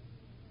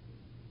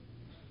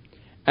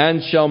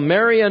 And shall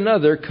marry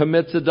another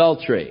commits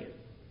adultery.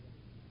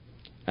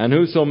 And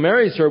whoso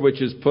marries her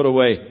which is put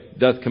away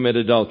doth commit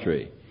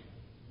adultery.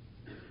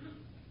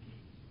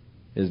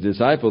 His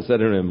disciples said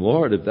to him,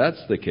 Lord, if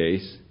that's the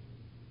case,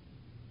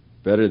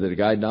 better that a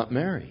guy not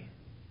marry.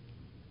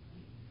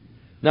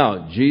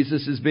 Now,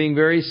 Jesus is being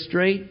very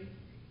straight.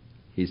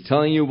 He's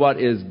telling you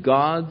what is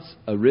God's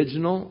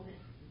original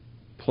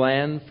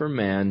plan for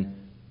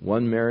man,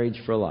 one marriage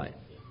for life.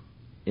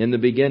 In the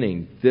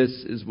beginning, this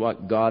is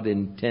what God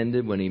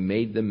intended when He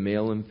made them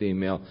male and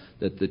female,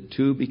 that the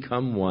two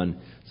become one,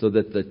 so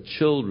that the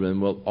children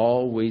will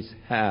always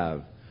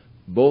have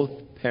both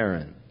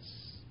parents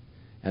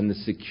and the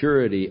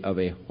security of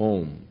a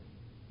home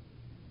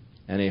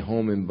and a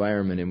home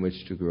environment in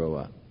which to grow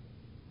up.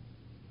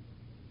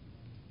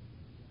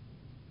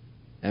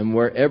 And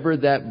wherever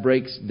that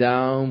breaks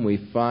down,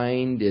 we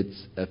find its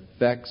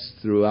effects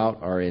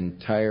throughout our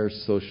entire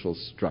social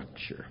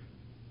structure.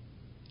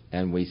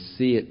 And we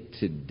see it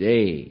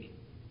today,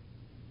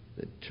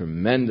 the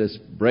tremendous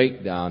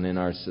breakdown in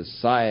our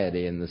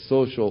society and the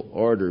social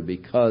order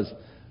because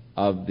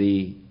of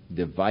the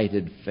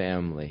divided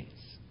families.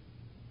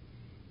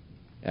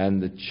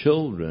 And the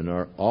children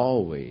are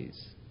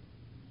always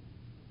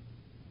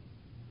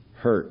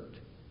hurt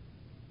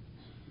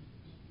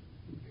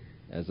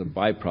as a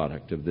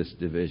byproduct of this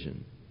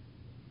division.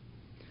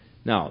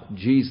 Now,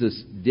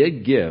 Jesus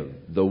did give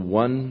the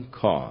one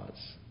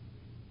cause,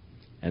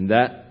 and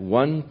that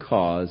one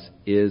cause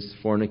is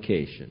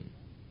fornication.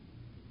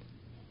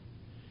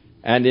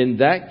 And in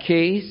that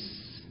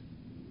case,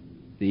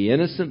 the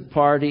innocent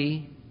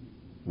party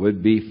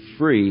would be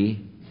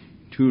free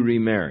to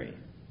remarry.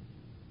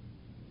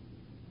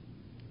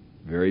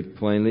 Very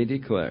plainly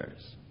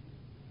declares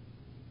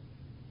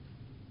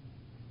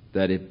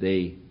that if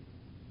they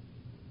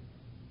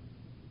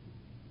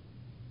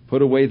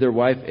put away their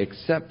wife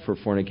except for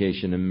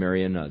fornication and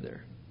marry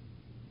another.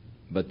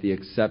 But the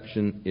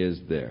exception is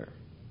there.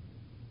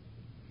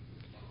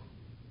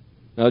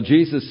 Now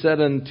Jesus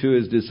said unto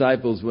his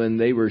disciples when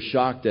they were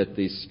shocked at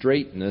the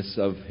straightness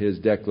of his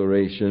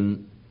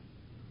declaration,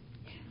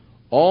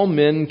 all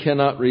men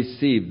cannot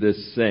receive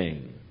this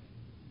saying,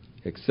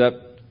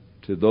 except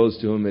to those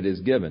to whom it is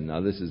given. Now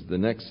this is the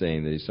next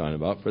saying that he's talking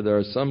about. For there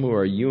are some who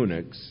are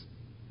eunuchs,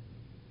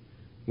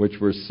 which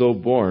were so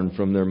born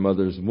from their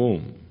mother's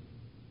womb.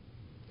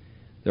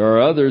 There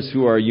are others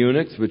who are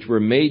eunuchs, which were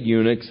made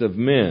eunuchs of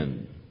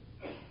men.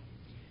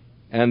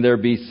 And there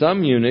be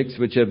some eunuchs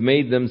which have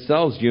made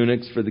themselves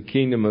eunuchs for the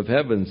kingdom of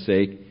heaven's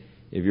sake.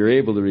 If you're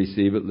able to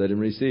receive it, let him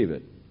receive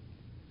it.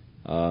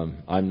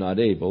 I'm not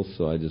able,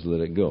 so I just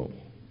let it go.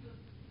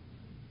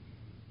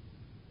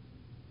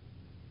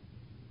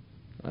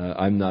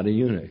 I'm not a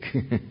eunuch,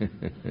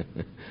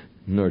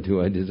 nor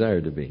do I desire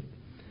to be.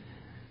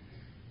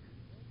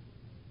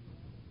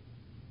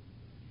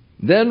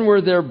 Then were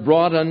there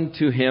brought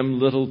unto him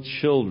little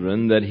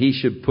children, that he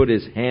should put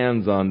his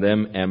hands on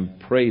them and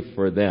pray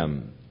for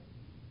them.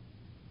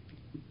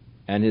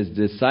 And his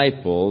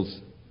disciples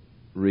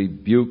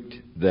rebuked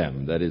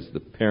them, that is, the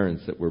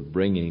parents that were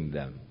bringing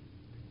them.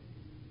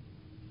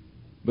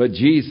 But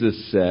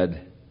Jesus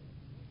said,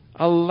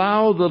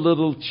 allow the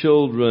little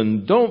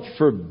children, don't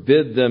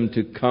forbid them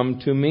to come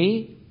to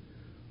me,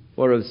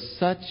 for of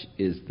such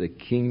is the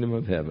kingdom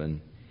of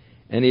heaven.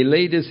 And he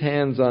laid his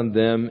hands on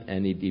them,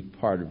 and he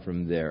departed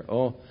from there.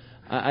 Oh,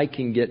 I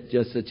can get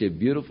just such a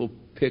beautiful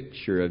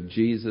picture of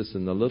Jesus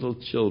and the little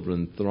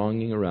children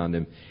thronging around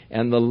him,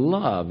 and the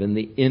love and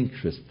the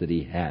interest that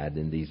he had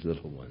in these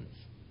little ones.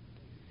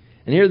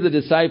 And here the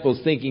disciples,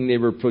 thinking they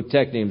were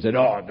protecting him, said,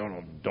 oh,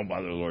 don't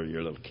bother the Lord,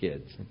 your little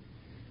kids.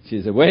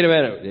 She said, wait a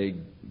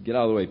minute, get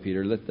out of the way,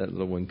 Peter, let that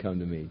little one come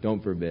to me.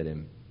 Don't forbid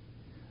him.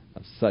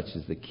 Of such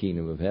is the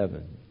kingdom of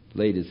heaven.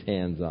 Laid his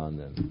hands on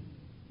them.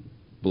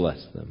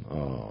 Bless them.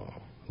 Oh,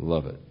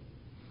 love it.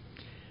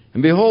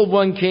 And behold,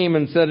 one came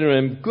and said to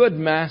him, good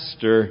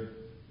master,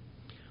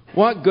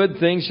 what good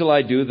thing shall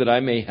I do that I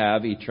may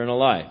have eternal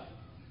life?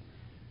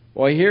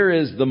 Well, here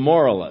is the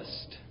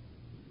moralist.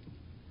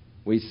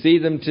 We see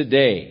them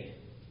today.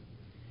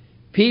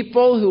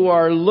 People who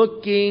are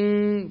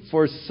looking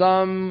for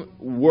some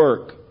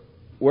work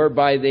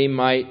whereby they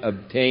might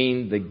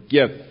obtain the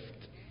gift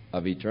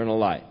of eternal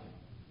life.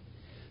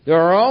 There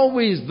are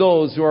always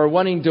those who are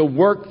wanting to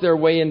work their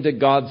way into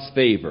God's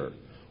favor,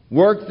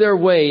 work their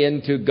way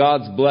into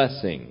God's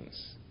blessings.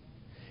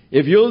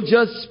 If you'll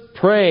just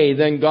pray,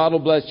 then God will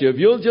bless you. If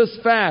you'll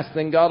just fast,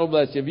 then God will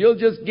bless you. If you'll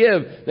just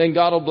give, then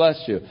God will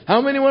bless you.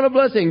 How many want a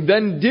blessing?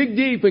 Then dig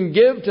deep and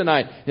give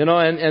tonight.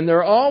 And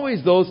there are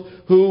always those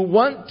who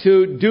want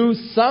to do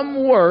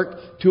some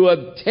work to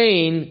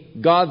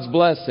obtain God's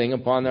blessing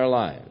upon their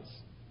lives.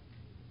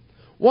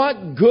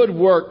 What good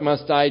work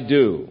must I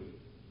do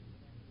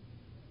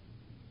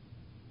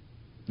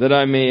that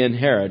I may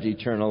inherit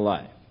eternal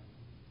life?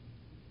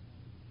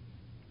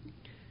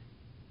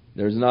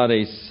 There's not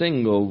a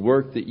single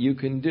work that you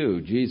can do.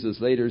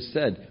 Jesus later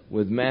said,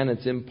 with man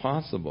it's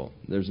impossible.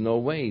 There's no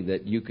way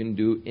that you can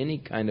do any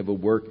kind of a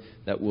work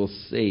that will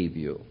save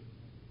you.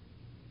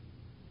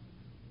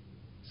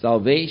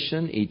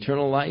 Salvation,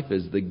 eternal life,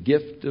 is the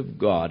gift of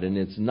God, and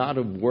it's not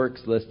of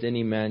works lest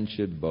any man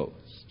should boast.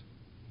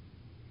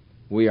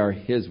 We are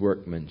His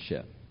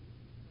workmanship.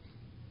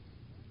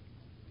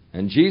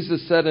 And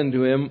Jesus said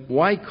unto him,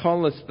 why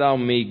callest thou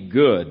me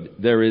good?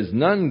 There is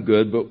none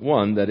good but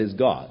one, that is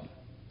God.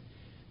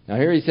 Now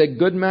here he said,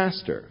 good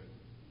master.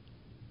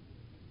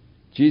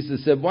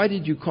 Jesus said, why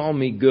did you call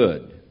me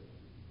good?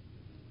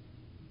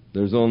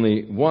 There's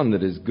only one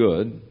that is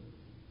good,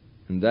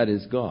 and that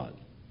is God.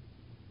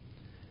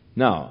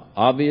 Now,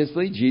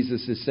 obviously,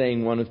 Jesus is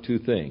saying one of two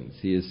things.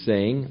 He is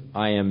saying,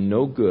 I am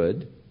no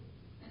good,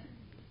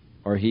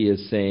 or he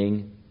is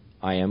saying,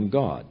 I am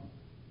God.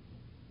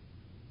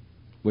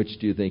 Which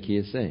do you think he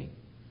is saying?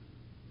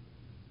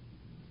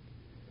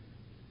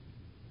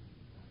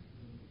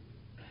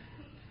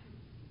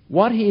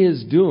 What he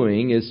is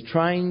doing is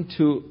trying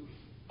to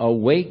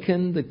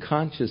awaken the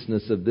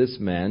consciousness of this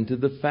man to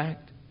the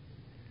fact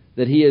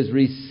that he has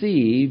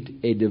received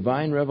a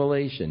divine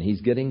revelation. He's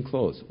getting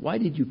close. Why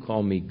did you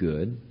call me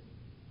good?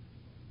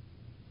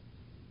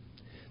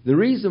 The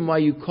reason why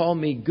you call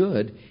me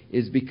good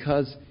is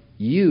because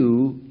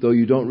you, though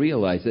you don't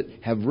realize it,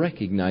 have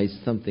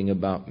recognized something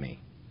about me.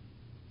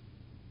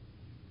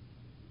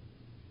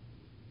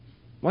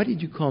 Why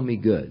did you call me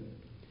good?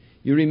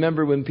 You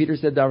remember when Peter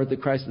said, "Thou art the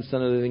Christ, the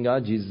Son of the living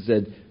God," Jesus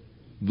said,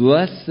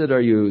 "Blessed are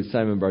you,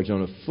 Simon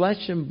Bar-Jonah.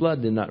 Flesh and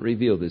blood did not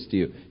reveal this to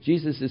you."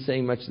 Jesus is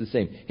saying much the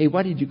same. Hey,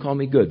 why did you call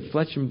me good?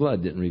 Flesh and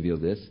blood didn't reveal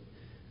this.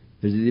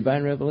 There's a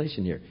divine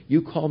revelation here.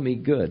 You call me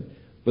good,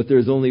 but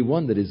there's only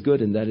one that is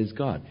good, and that is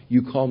God.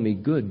 You call me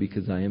good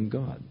because I am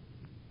God.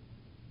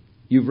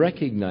 You've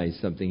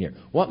recognized something here.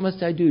 What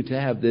must I do to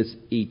have this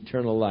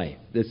eternal life,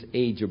 this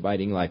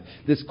age-abiding life,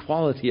 this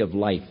quality of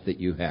life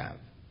that you have?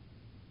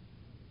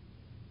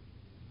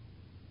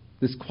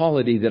 This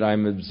quality that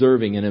I'm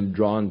observing and am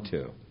drawn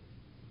to.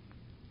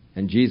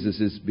 And Jesus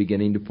is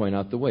beginning to point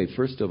out the way.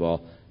 First of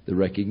all, the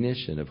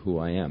recognition of who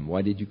I am.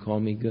 Why did you call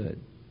me good?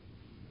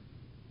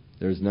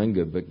 There's none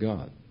good but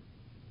God.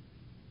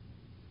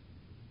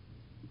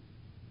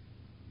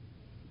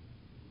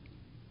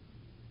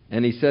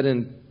 And he said,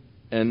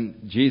 and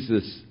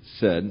Jesus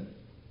said,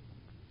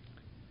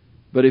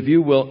 "But if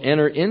you will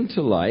enter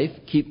into life,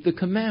 keep the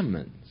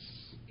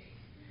commandments."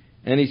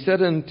 And he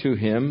said unto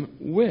him,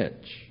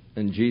 "Which?"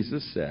 And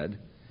Jesus said,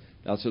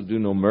 "Thou shalt do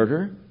no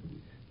murder.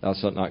 Thou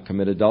shalt not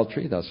commit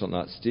adultery. Thou shalt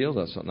not steal.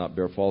 Thou shalt not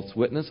bear false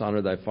witness.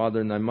 Honor thy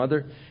father and thy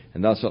mother.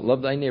 And thou shalt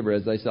love thy neighbor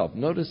as thyself."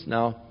 Notice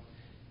now,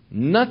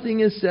 nothing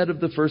is said of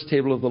the first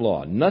table of the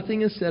law.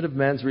 Nothing is said of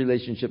man's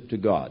relationship to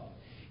God.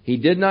 He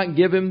did not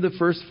give him the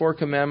first 4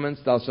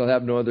 commandments. Thou shalt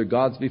have no other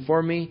gods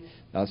before me.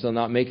 Thou shalt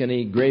not make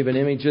any graven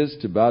images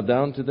to bow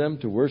down to them,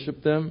 to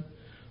worship them.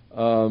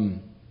 I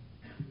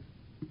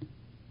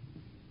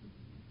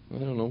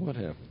don't know what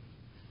happened.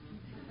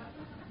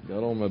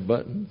 Got all my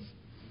buttons.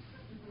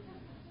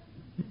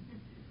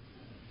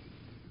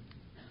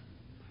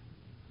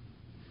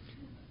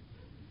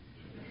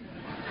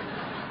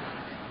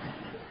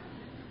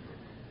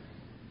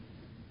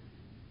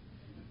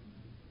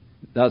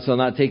 Thou shalt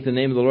not take the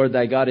name of the Lord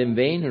thy God in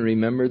vain, and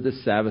remember the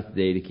Sabbath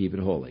day to keep it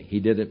holy. He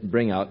didn't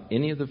bring out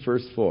any of the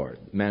first 4,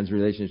 man's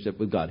relationship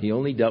with God. He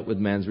only dealt with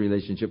man's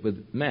relationship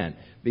with man,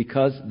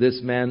 because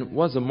this man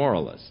was a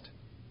moralist.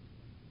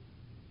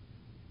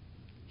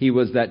 He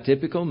was that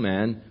typical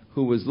man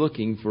who was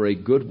looking for a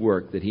good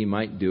work that he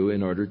might do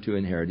in order to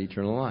inherit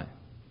eternal life.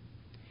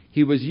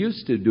 He was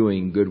used to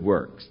doing good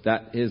works.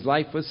 That his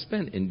life was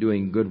spent in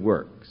doing good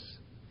works.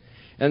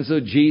 And so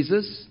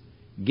Jesus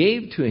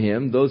gave to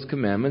him those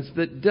commandments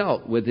that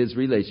dealt with his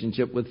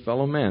relationship with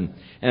fellow men.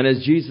 And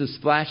as Jesus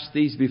flashed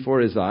these before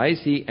his eyes,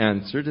 he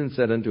answered and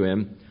said unto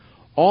him,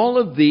 "All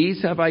of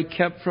these have I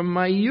kept from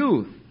my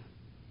youth.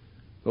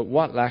 But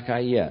what lack I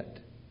yet?"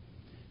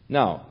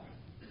 Now,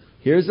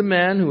 here's a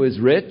man who is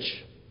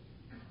rich.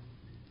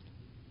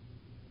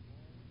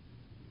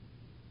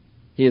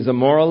 He is a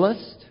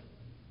moralist.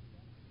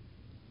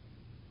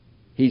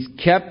 He's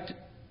kept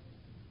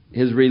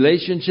his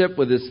relationship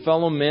with his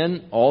fellow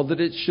men all that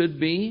it should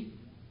be.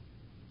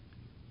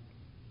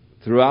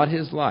 Throughout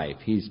his life,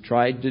 he's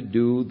tried to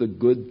do the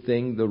good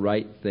thing, the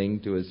right thing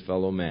to his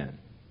fellow man.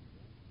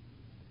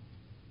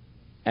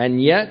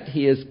 And yet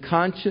he is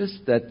conscious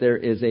that there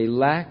is a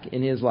lack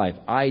in his life.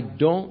 I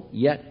don't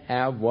yet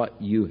have what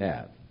you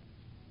have.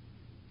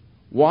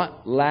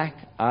 What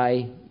lack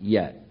I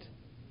yet?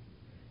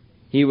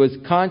 He was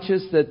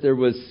conscious that there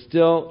was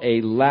still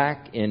a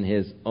lack in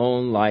his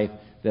own life,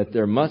 that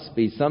there must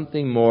be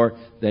something more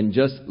than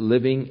just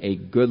living a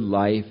good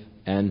life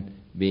and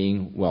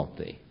being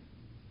wealthy.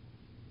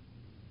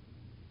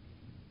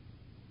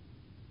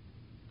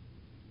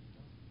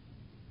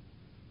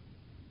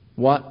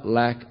 What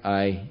lack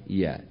I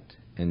yet?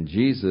 And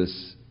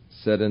Jesus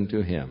said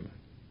unto him,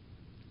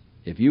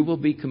 "If you will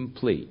be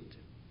complete,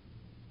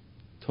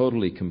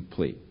 totally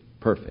complete,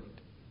 perfect,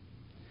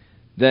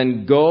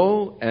 then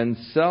go and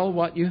sell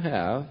what you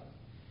have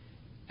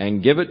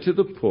and give it to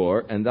the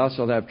poor, and thou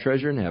shalt have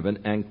treasure in heaven,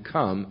 and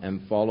come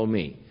and follow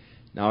me."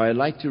 Now I'd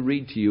like to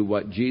read to you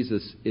what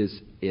Jesus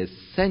is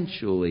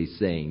essentially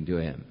saying to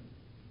him.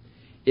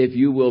 If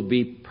you will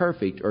be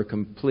perfect or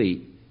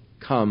complete,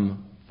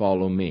 come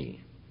follow me.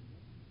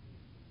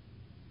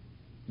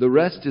 The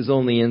rest is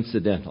only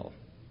incidental.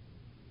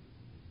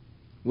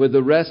 With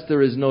the rest,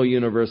 there is no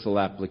universal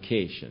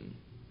application.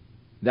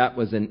 That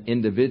was an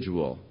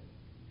individual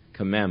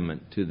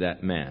commandment to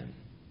that man.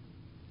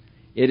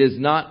 It is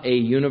not a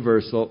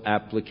universal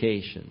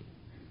application.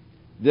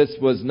 This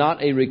was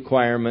not a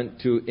requirement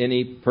to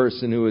any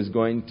person who is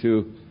going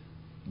to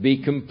be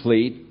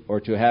complete or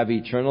to have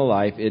eternal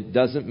life. It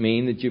doesn't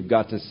mean that you've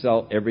got to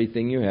sell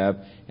everything you have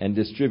and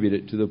distribute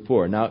it to the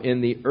poor. Now,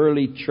 in the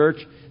early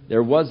church,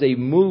 there was a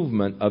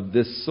movement of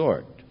this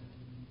sort.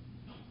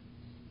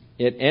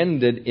 It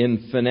ended in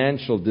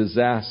financial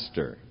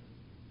disaster.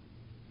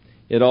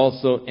 It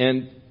also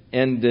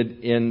ended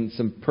in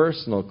some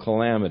personal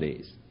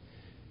calamities.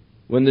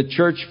 When the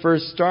church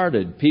first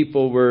started,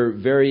 people were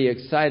very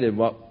excited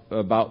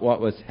about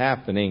what was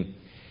happening,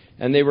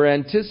 and they were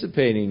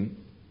anticipating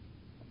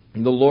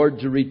the Lord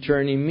to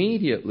return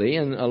immediately,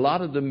 and a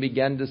lot of them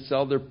began to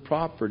sell their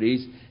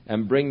properties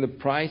and bring the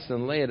price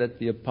and lay it at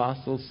the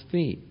apostles'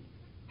 feet.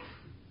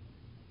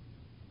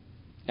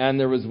 And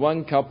there was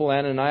one couple,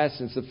 Ananias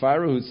and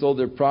Sapphira, who sold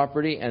their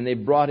property, and they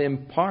brought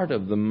him part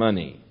of the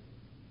money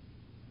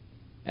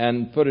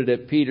and put it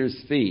at Peter's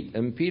feet.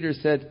 And Peter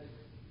said,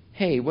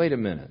 "Hey, wait a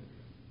minute.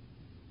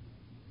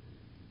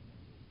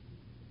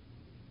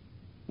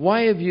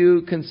 Why have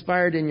you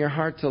conspired in your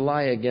heart to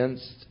lie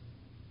against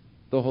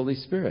the Holy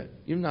Spirit?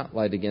 You've not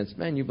lied against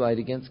man, you've lied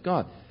against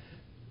God.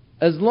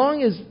 As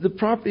long as the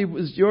property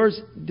was yours,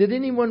 did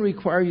anyone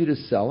require you to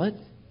sell it?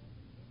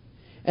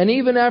 And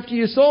even after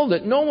you sold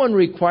it, no one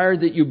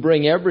required that you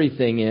bring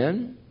everything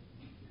in.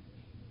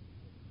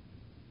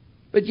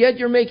 But yet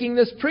you're making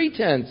this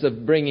pretense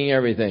of bringing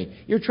everything.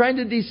 You're trying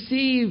to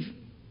deceive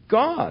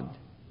God."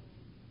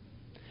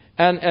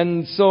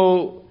 And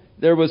so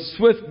there was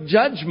swift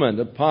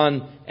judgment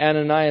upon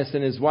Ananias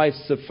and his wife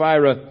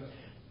Sapphira,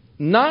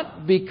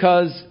 not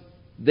because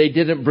they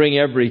didn't bring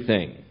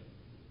everything.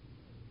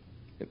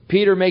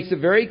 Peter makes it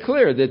very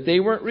clear that they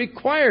weren't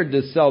required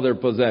to sell their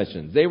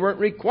possessions. They weren't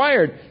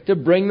required to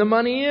bring the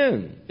money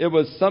in. It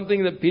was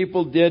something that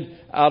people did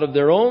out of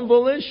their own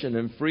volition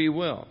and free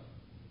will.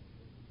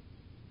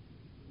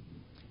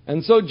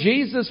 And so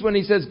Jesus, when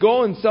he says,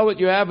 "Go and sell what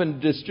you have and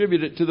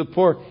distribute it to the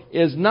poor,"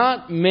 is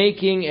not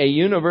making a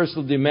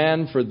universal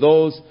demand for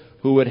those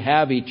who would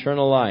have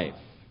eternal life.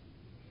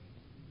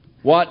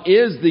 What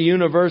is the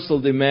universal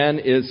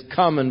demand is,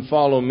 "Come and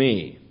follow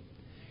me."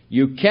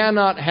 You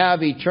cannot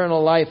have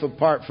eternal life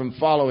apart from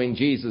following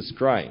Jesus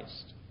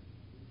Christ.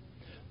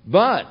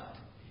 But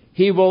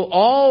He will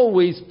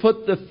always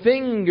put the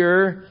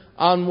finger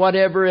on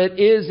whatever it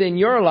is in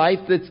your life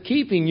that's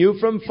keeping you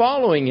from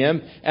following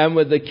Him. And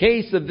with the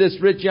case of this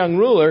rich young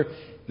ruler,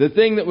 the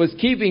thing that was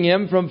keeping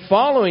him from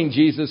following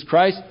Jesus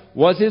Christ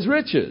was his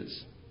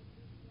riches.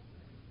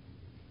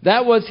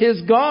 That was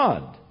his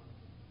God.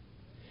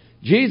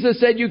 Jesus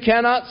said you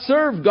cannot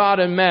serve God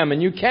and mammon.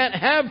 You can't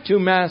have two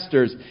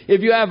masters.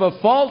 If you have a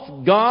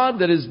false God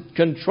that is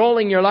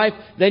controlling your life,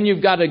 then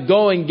you've got to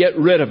go and get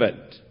rid of it,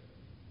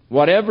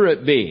 whatever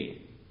it be.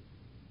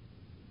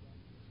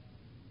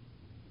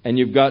 And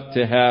you've got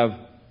to have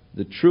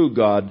the true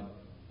God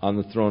on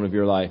the throne of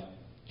your life.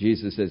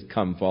 Jesus says,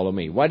 "Come, follow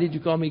me." Why did you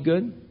call me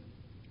good?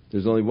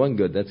 There's only one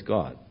good, that's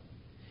God.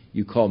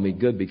 You call me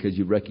good because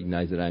you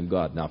recognize that I'm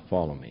God. Now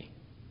follow me.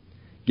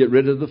 Get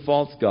rid of the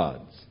false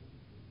gods.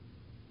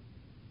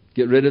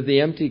 Get rid of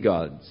the empty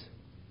gods.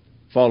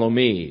 Follow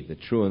me, the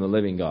true and the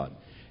living God.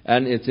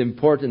 And it's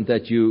important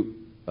that you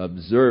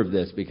observe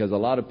this, because a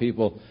lot of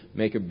people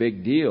make a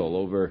big deal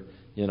over,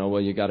 well,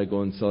 you got to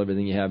go and sell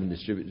everything you have and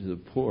distribute it to the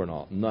poor and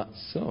all. Not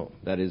so.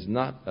 That is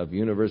not of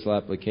universal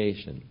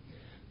application.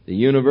 The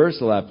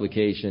universal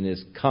application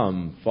is,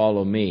 "Come,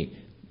 follow me."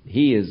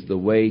 He is the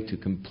way to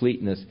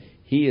completeness.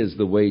 He is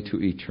the way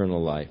to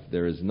eternal life.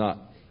 There is not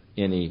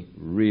any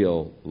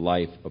real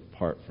life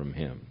apart from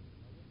Him.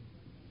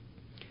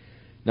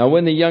 Now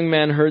when the young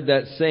man heard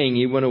that saying,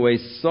 he went away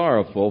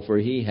sorrowful, for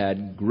he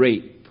had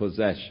great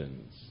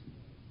possessions.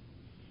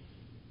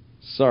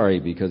 Sorry,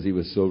 because he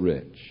was so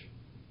rich.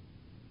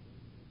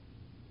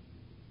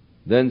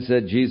 Then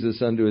said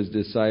Jesus unto his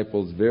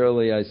disciples,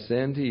 "Verily I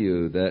say unto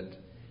you, that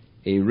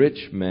a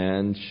rich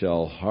man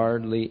shall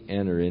hardly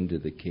enter into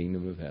the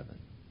kingdom of heaven.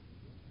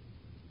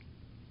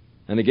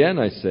 And again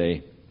I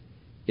say,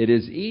 it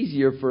is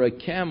easier for a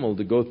camel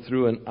to go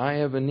through an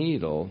eye of a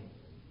needle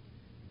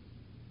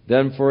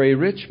than for a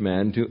rich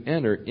man to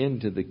enter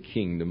into the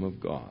kingdom of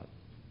God."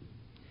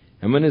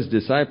 And when his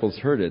disciples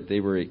heard it,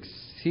 they were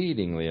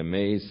exceedingly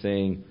amazed,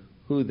 saying,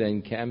 "Who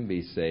then can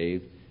be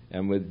saved?"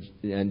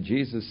 And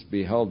Jesus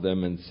beheld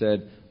them and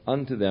said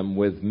unto them,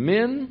 "With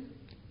men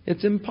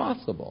it's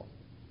impossible,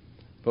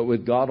 but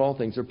with God all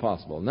things are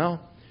possible."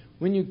 Now,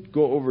 when you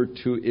go over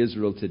to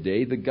Israel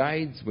today, the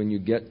guides, when you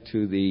get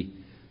to the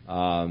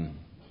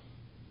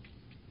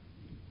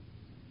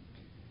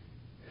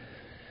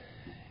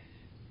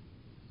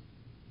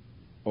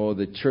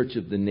the Church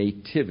of the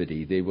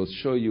Nativity, they will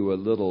show you a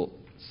little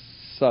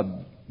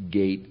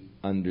sub-gate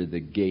under the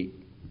gate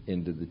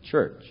into the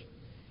church.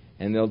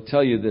 And they'll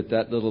tell you that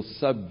that little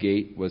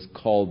sub-gate was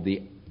called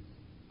the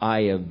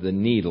Eye of the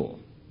Needle.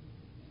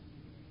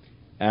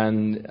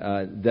 And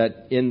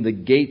that in the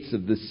gates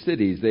of the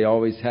cities, they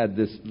always had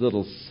this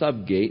little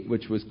sub-gate,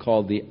 which was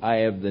called the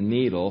Eye of the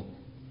Needle.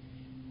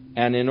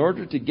 And in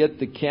order to get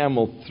the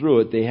camel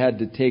through it, they had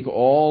to take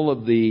all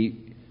of the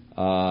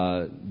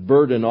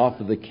burden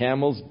off of the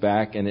camel's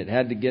back, and it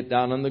had to get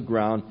down on the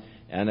ground,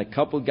 and a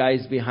couple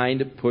guys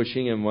behind it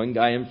pushing, and one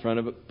guy in front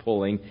of it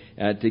pulling,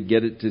 to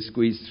get it to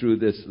squeeze through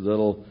this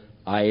little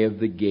eye of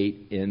the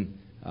gate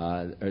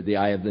or the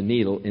eye of the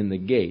needle in the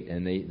gate.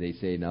 And they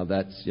say, now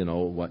that's,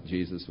 what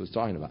Jesus was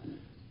talking about.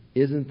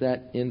 Isn't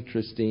that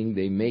interesting?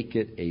 They make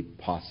it a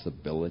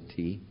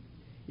possibility.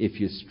 if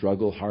you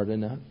struggle hard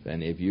enough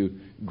and if you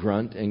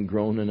grunt and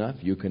groan enough,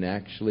 you can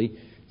actually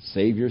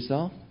save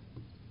yourself?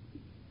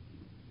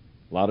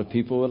 A lot of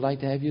people would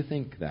like to have you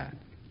think that.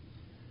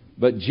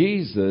 But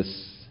Jesus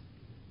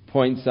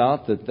points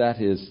out that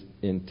that is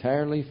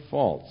entirely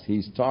false.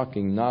 He's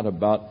talking not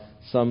about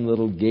some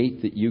little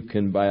gate that you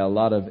can, by a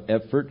lot of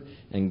effort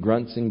and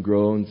grunts and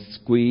groans,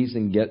 squeeze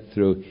and get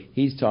through.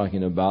 He's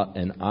talking about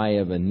an eye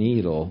of a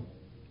needle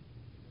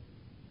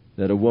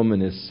that a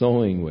woman is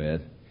sewing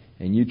with,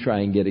 and you try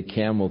and get a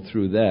camel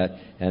through that.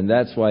 And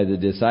that's why the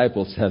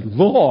disciples said,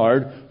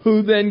 Lord,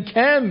 who then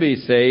can be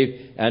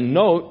saved? And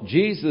note,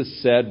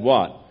 Jesus said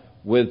what?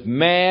 With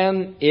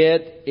man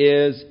it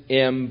is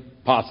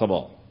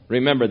impossible.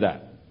 Remember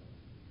that.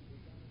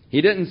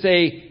 He didn't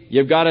say,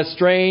 you've got to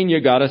strain,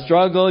 you've got to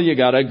struggle, you've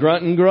got to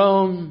grunt and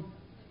groan.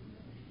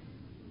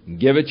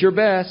 Give it your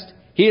best.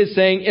 He is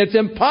saying it's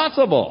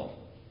impossible.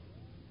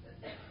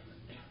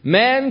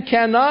 Man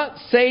cannot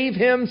save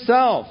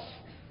himself.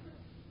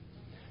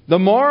 The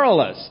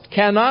moralist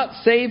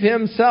cannot save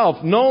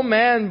himself. No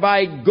man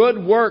by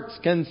good works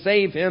can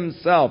save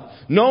himself.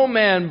 No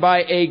man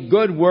by a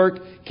good work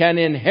can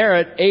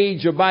inherit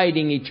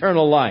age-abiding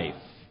eternal life.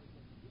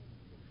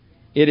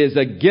 It is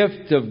a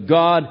gift of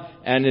God,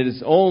 and it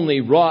is only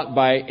wrought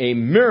by a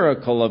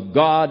miracle of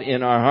God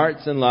in our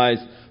hearts and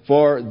lives.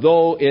 For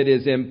though it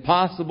is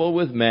impossible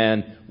with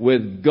man,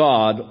 with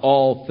God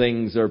all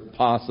things are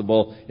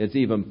possible. It's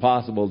even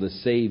possible to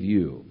save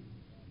you.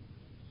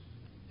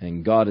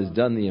 And God has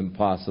done the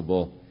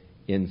impossible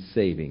in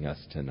saving us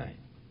tonight.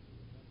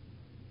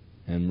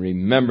 And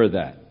remember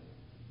that.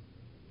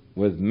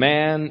 With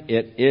man,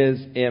 it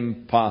is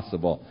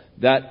impossible.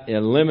 That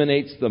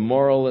eliminates the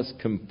moralist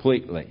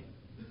completely.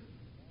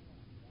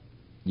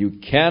 You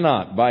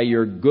cannot, by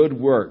your good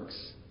works,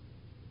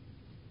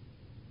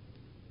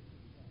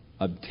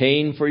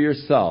 obtain for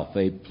yourself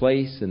a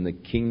place in the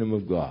kingdom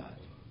of God.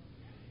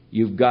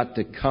 You've got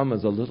to come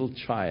as a little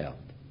child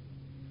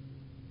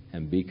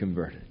and be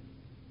converted.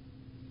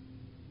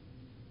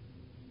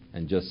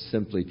 And just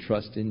simply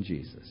trust in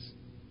Jesus.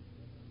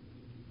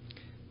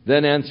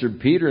 Then answered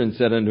Peter and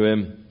said unto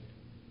him,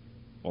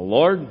 O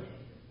Lord,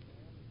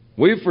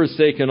 we've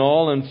forsaken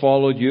all and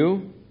followed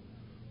you.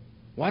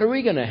 What are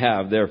we going to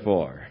have,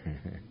 therefore?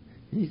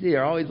 You see,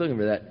 you're always looking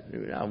for that.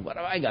 Now, what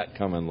have I got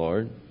coming,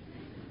 Lord?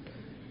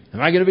 Am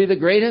I going to be the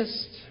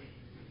greatest?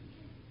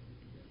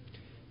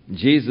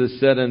 Jesus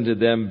said unto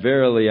them,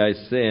 Verily I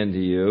say unto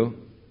you,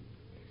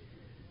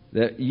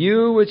 that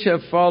you which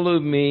have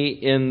followed me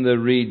in the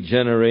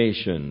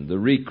regeneration, the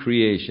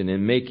recreation,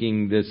 in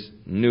making this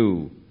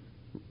new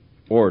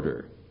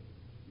order,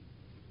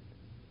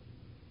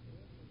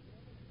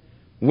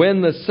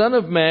 when the Son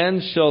of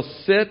Man shall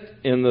sit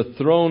in the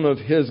throne of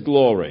his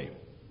glory,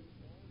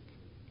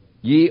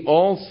 ye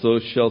also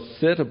shall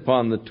sit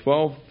upon the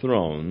 12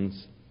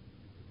 thrones,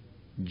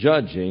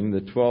 judging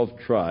the 12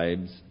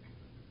 tribes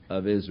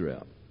of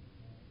Israel.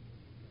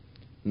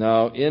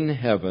 Now in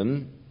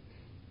heaven,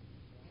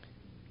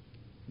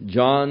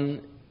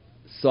 John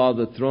saw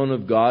the throne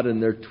of God,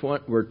 and there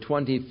were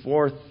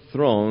 24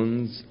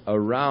 thrones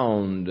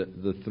around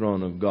the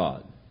throne of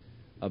God,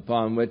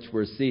 upon which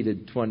were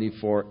seated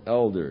 24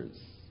 elders.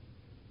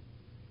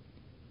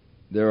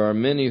 There are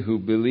many who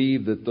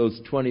believe that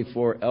those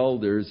 24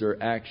 elders are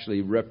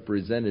actually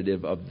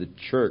representative of the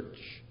church.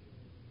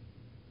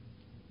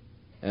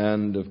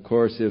 And of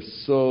course, if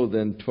so,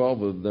 then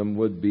 12 of them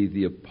would be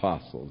the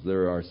apostles.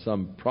 There are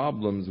some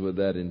problems with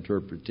that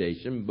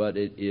interpretation, but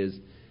it is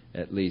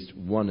at least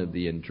one of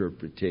the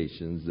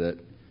interpretations that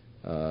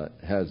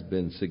has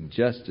been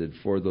suggested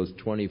for those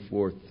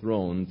 24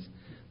 thrones,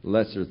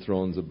 lesser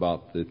thrones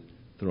about the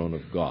throne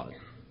of God.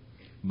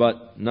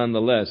 But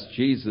nonetheless,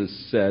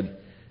 Jesus said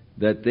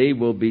that they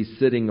will be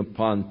sitting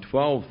upon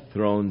 12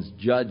 thrones,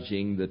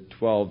 judging the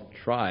 12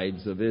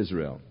 tribes of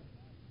Israel.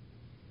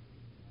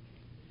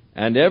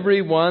 And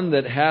every one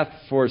that hath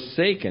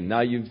forsaken,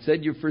 now you've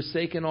said you've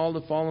forsaken all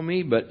to follow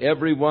me, but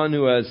every one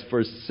who has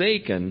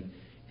forsaken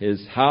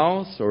his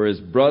house, or his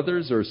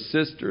brothers, or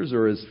sisters,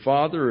 or his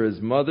father, or his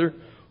mother,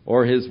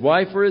 or his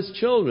wife, or his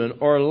children,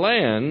 or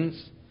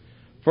lands,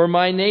 for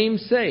my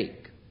name's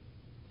sake.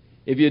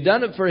 If you've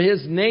done it for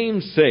his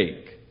name's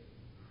sake,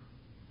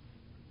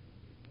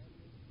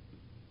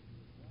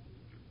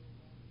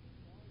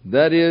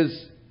 that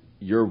is,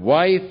 your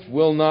wife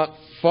will not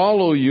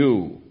follow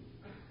you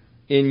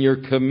in your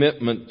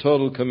commitment,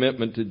 total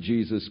commitment to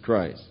Jesus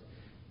Christ.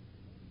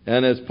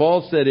 And as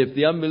Paul said, if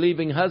the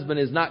unbelieving husband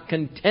is not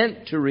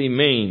content to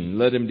remain,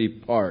 let him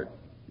depart.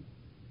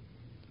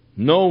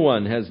 No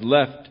one has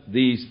left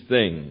these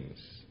things,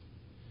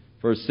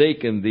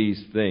 forsaken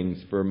these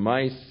things for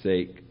my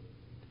sake,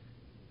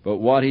 but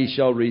what he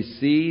shall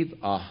receive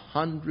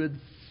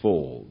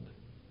 100-fold,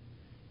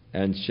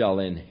 and shall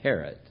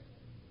inherit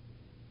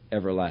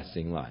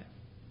everlasting life.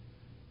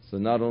 So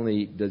not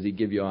only does he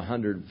give you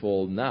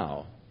 100-fold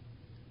now,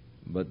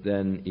 but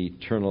then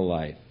eternal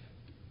life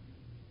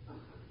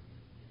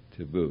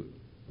to boot.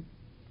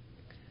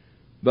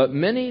 But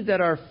many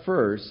that are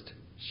first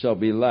shall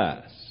be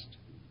last,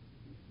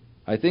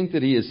 I think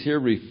that he is here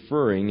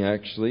referring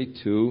actually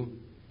to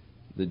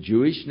the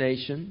Jewish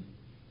nation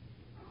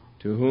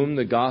to whom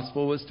the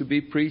gospel was to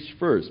be preached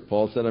first.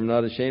 Paul said, I'm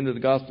not ashamed of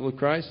the gospel of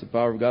Christ, the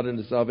power of God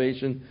unto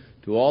salvation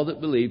to all that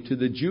believe, to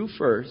the Jew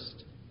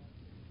first,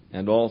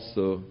 and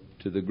also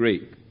to the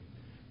Greek.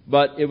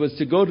 But it was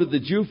to go to the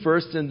Jew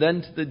first and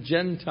then to the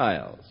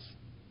Gentiles.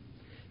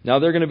 Now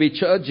they're going to be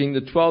judging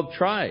the 12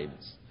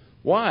 tribes.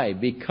 Why?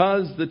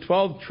 Because the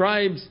 12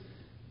 tribes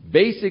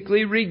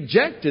basically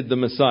rejected the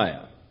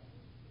Messiah.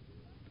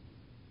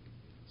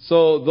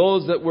 So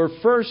those that were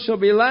first shall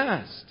be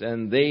last,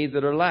 and they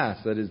that are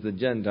last, that is the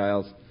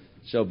Gentiles,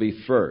 shall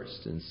be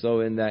first. And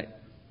so in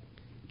that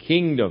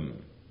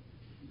kingdom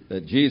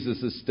that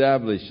Jesus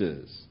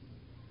establishes,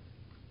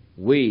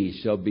 we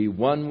shall be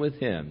one with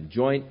Him,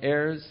 joint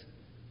heirs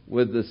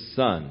with the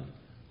Son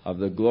of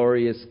the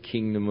glorious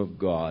kingdom of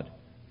God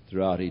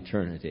throughout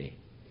eternity.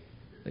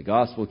 The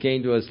gospel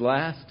came to us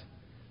last,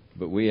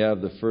 but we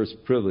have the first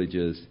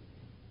privileges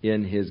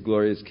in His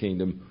glorious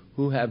kingdom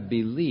who have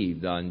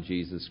believed on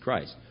Jesus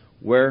Christ.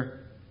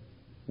 Where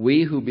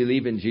we who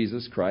believe in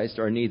Jesus Christ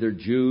are neither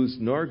Jews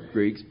nor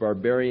Greeks,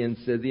 barbarians,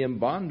 Scythian,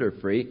 bond or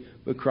free,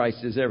 but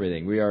Christ is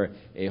everything. We are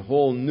a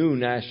whole new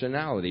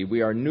nationality.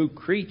 We are new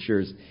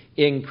creatures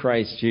in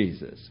Christ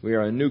Jesus. We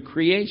are a new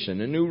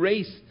creation, a new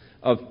race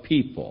of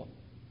people.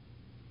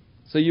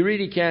 So you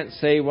really can't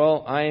say,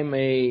 well, I'm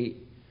a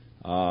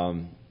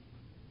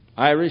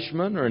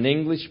Irishman or an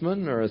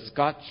Englishman or a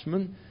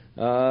Scotsman.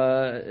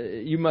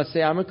 You must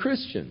say, I'm a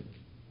Christian.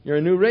 You're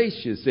a new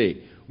race, you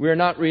see. We're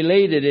not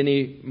related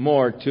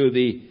anymore to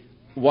the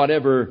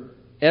whatever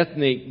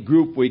ethnic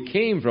group we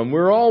came from.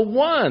 We're all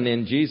one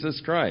in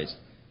Jesus Christ.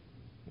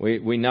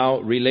 We now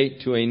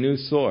relate to a new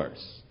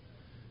source.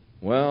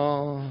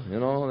 Well,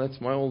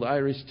 that's my old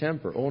Irish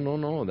temper. Oh,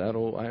 no, that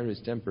old Irish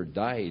temper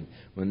died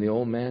when the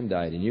old man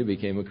died and you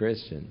became a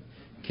Christian.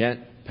 Can't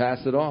pass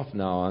it off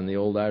now on the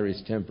old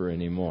Irish temper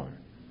anymore.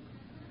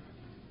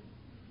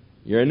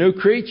 You're a new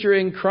creature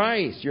in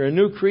Christ. You're a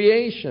new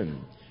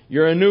creation.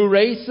 You're a new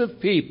race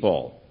of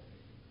people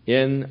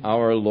in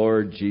our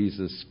Lord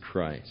Jesus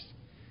Christ.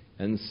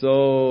 And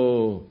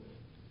so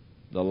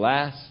the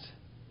last,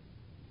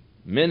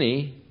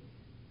 many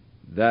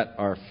that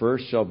are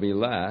first shall be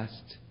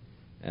last,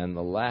 and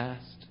the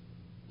last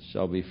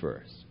shall be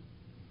first.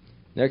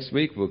 Next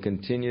week we'll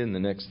continue in the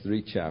next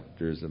 3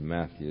 chapters of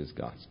Matthew's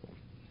Gospel.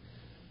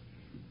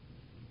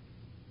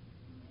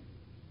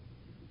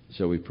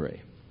 Shall we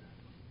pray?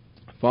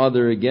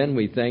 Father, again,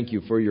 we thank you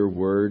for your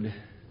word.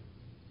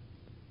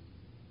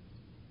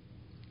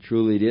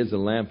 Truly it is a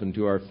lamp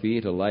unto our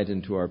feet, a light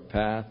unto our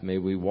path. May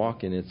we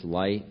walk in its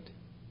light,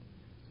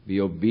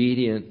 be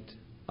obedient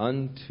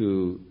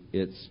unto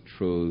its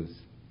truth,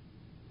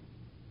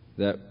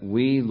 that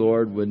we,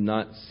 Lord, would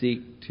not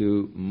seek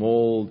to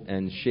mold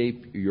and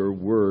shape your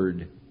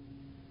word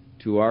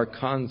to our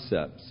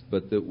concepts,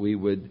 but that we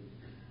would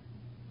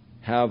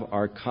have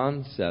our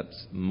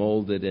concepts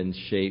molded and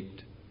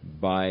shaped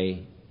by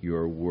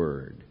your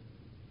word.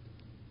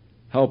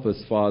 Help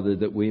us, Father,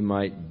 that we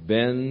might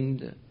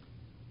bend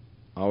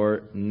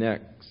our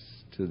necks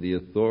to the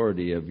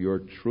authority of your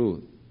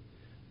truth,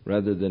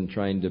 rather than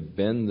trying to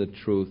bend the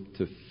truth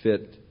to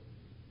fit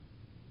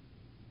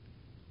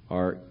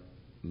our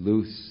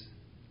loose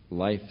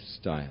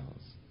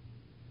lifestyles.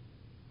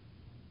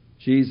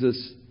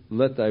 Jesus,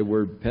 let thy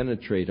word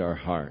penetrate our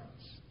hearts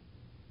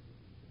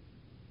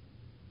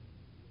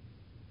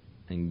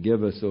and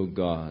give us, O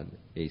God,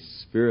 a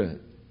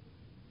spirit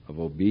of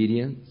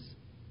obedience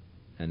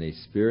and a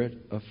spirit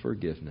of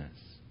forgiveness.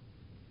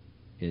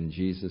 In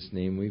Jesus'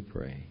 name we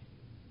pray.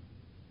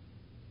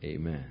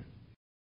 Amen.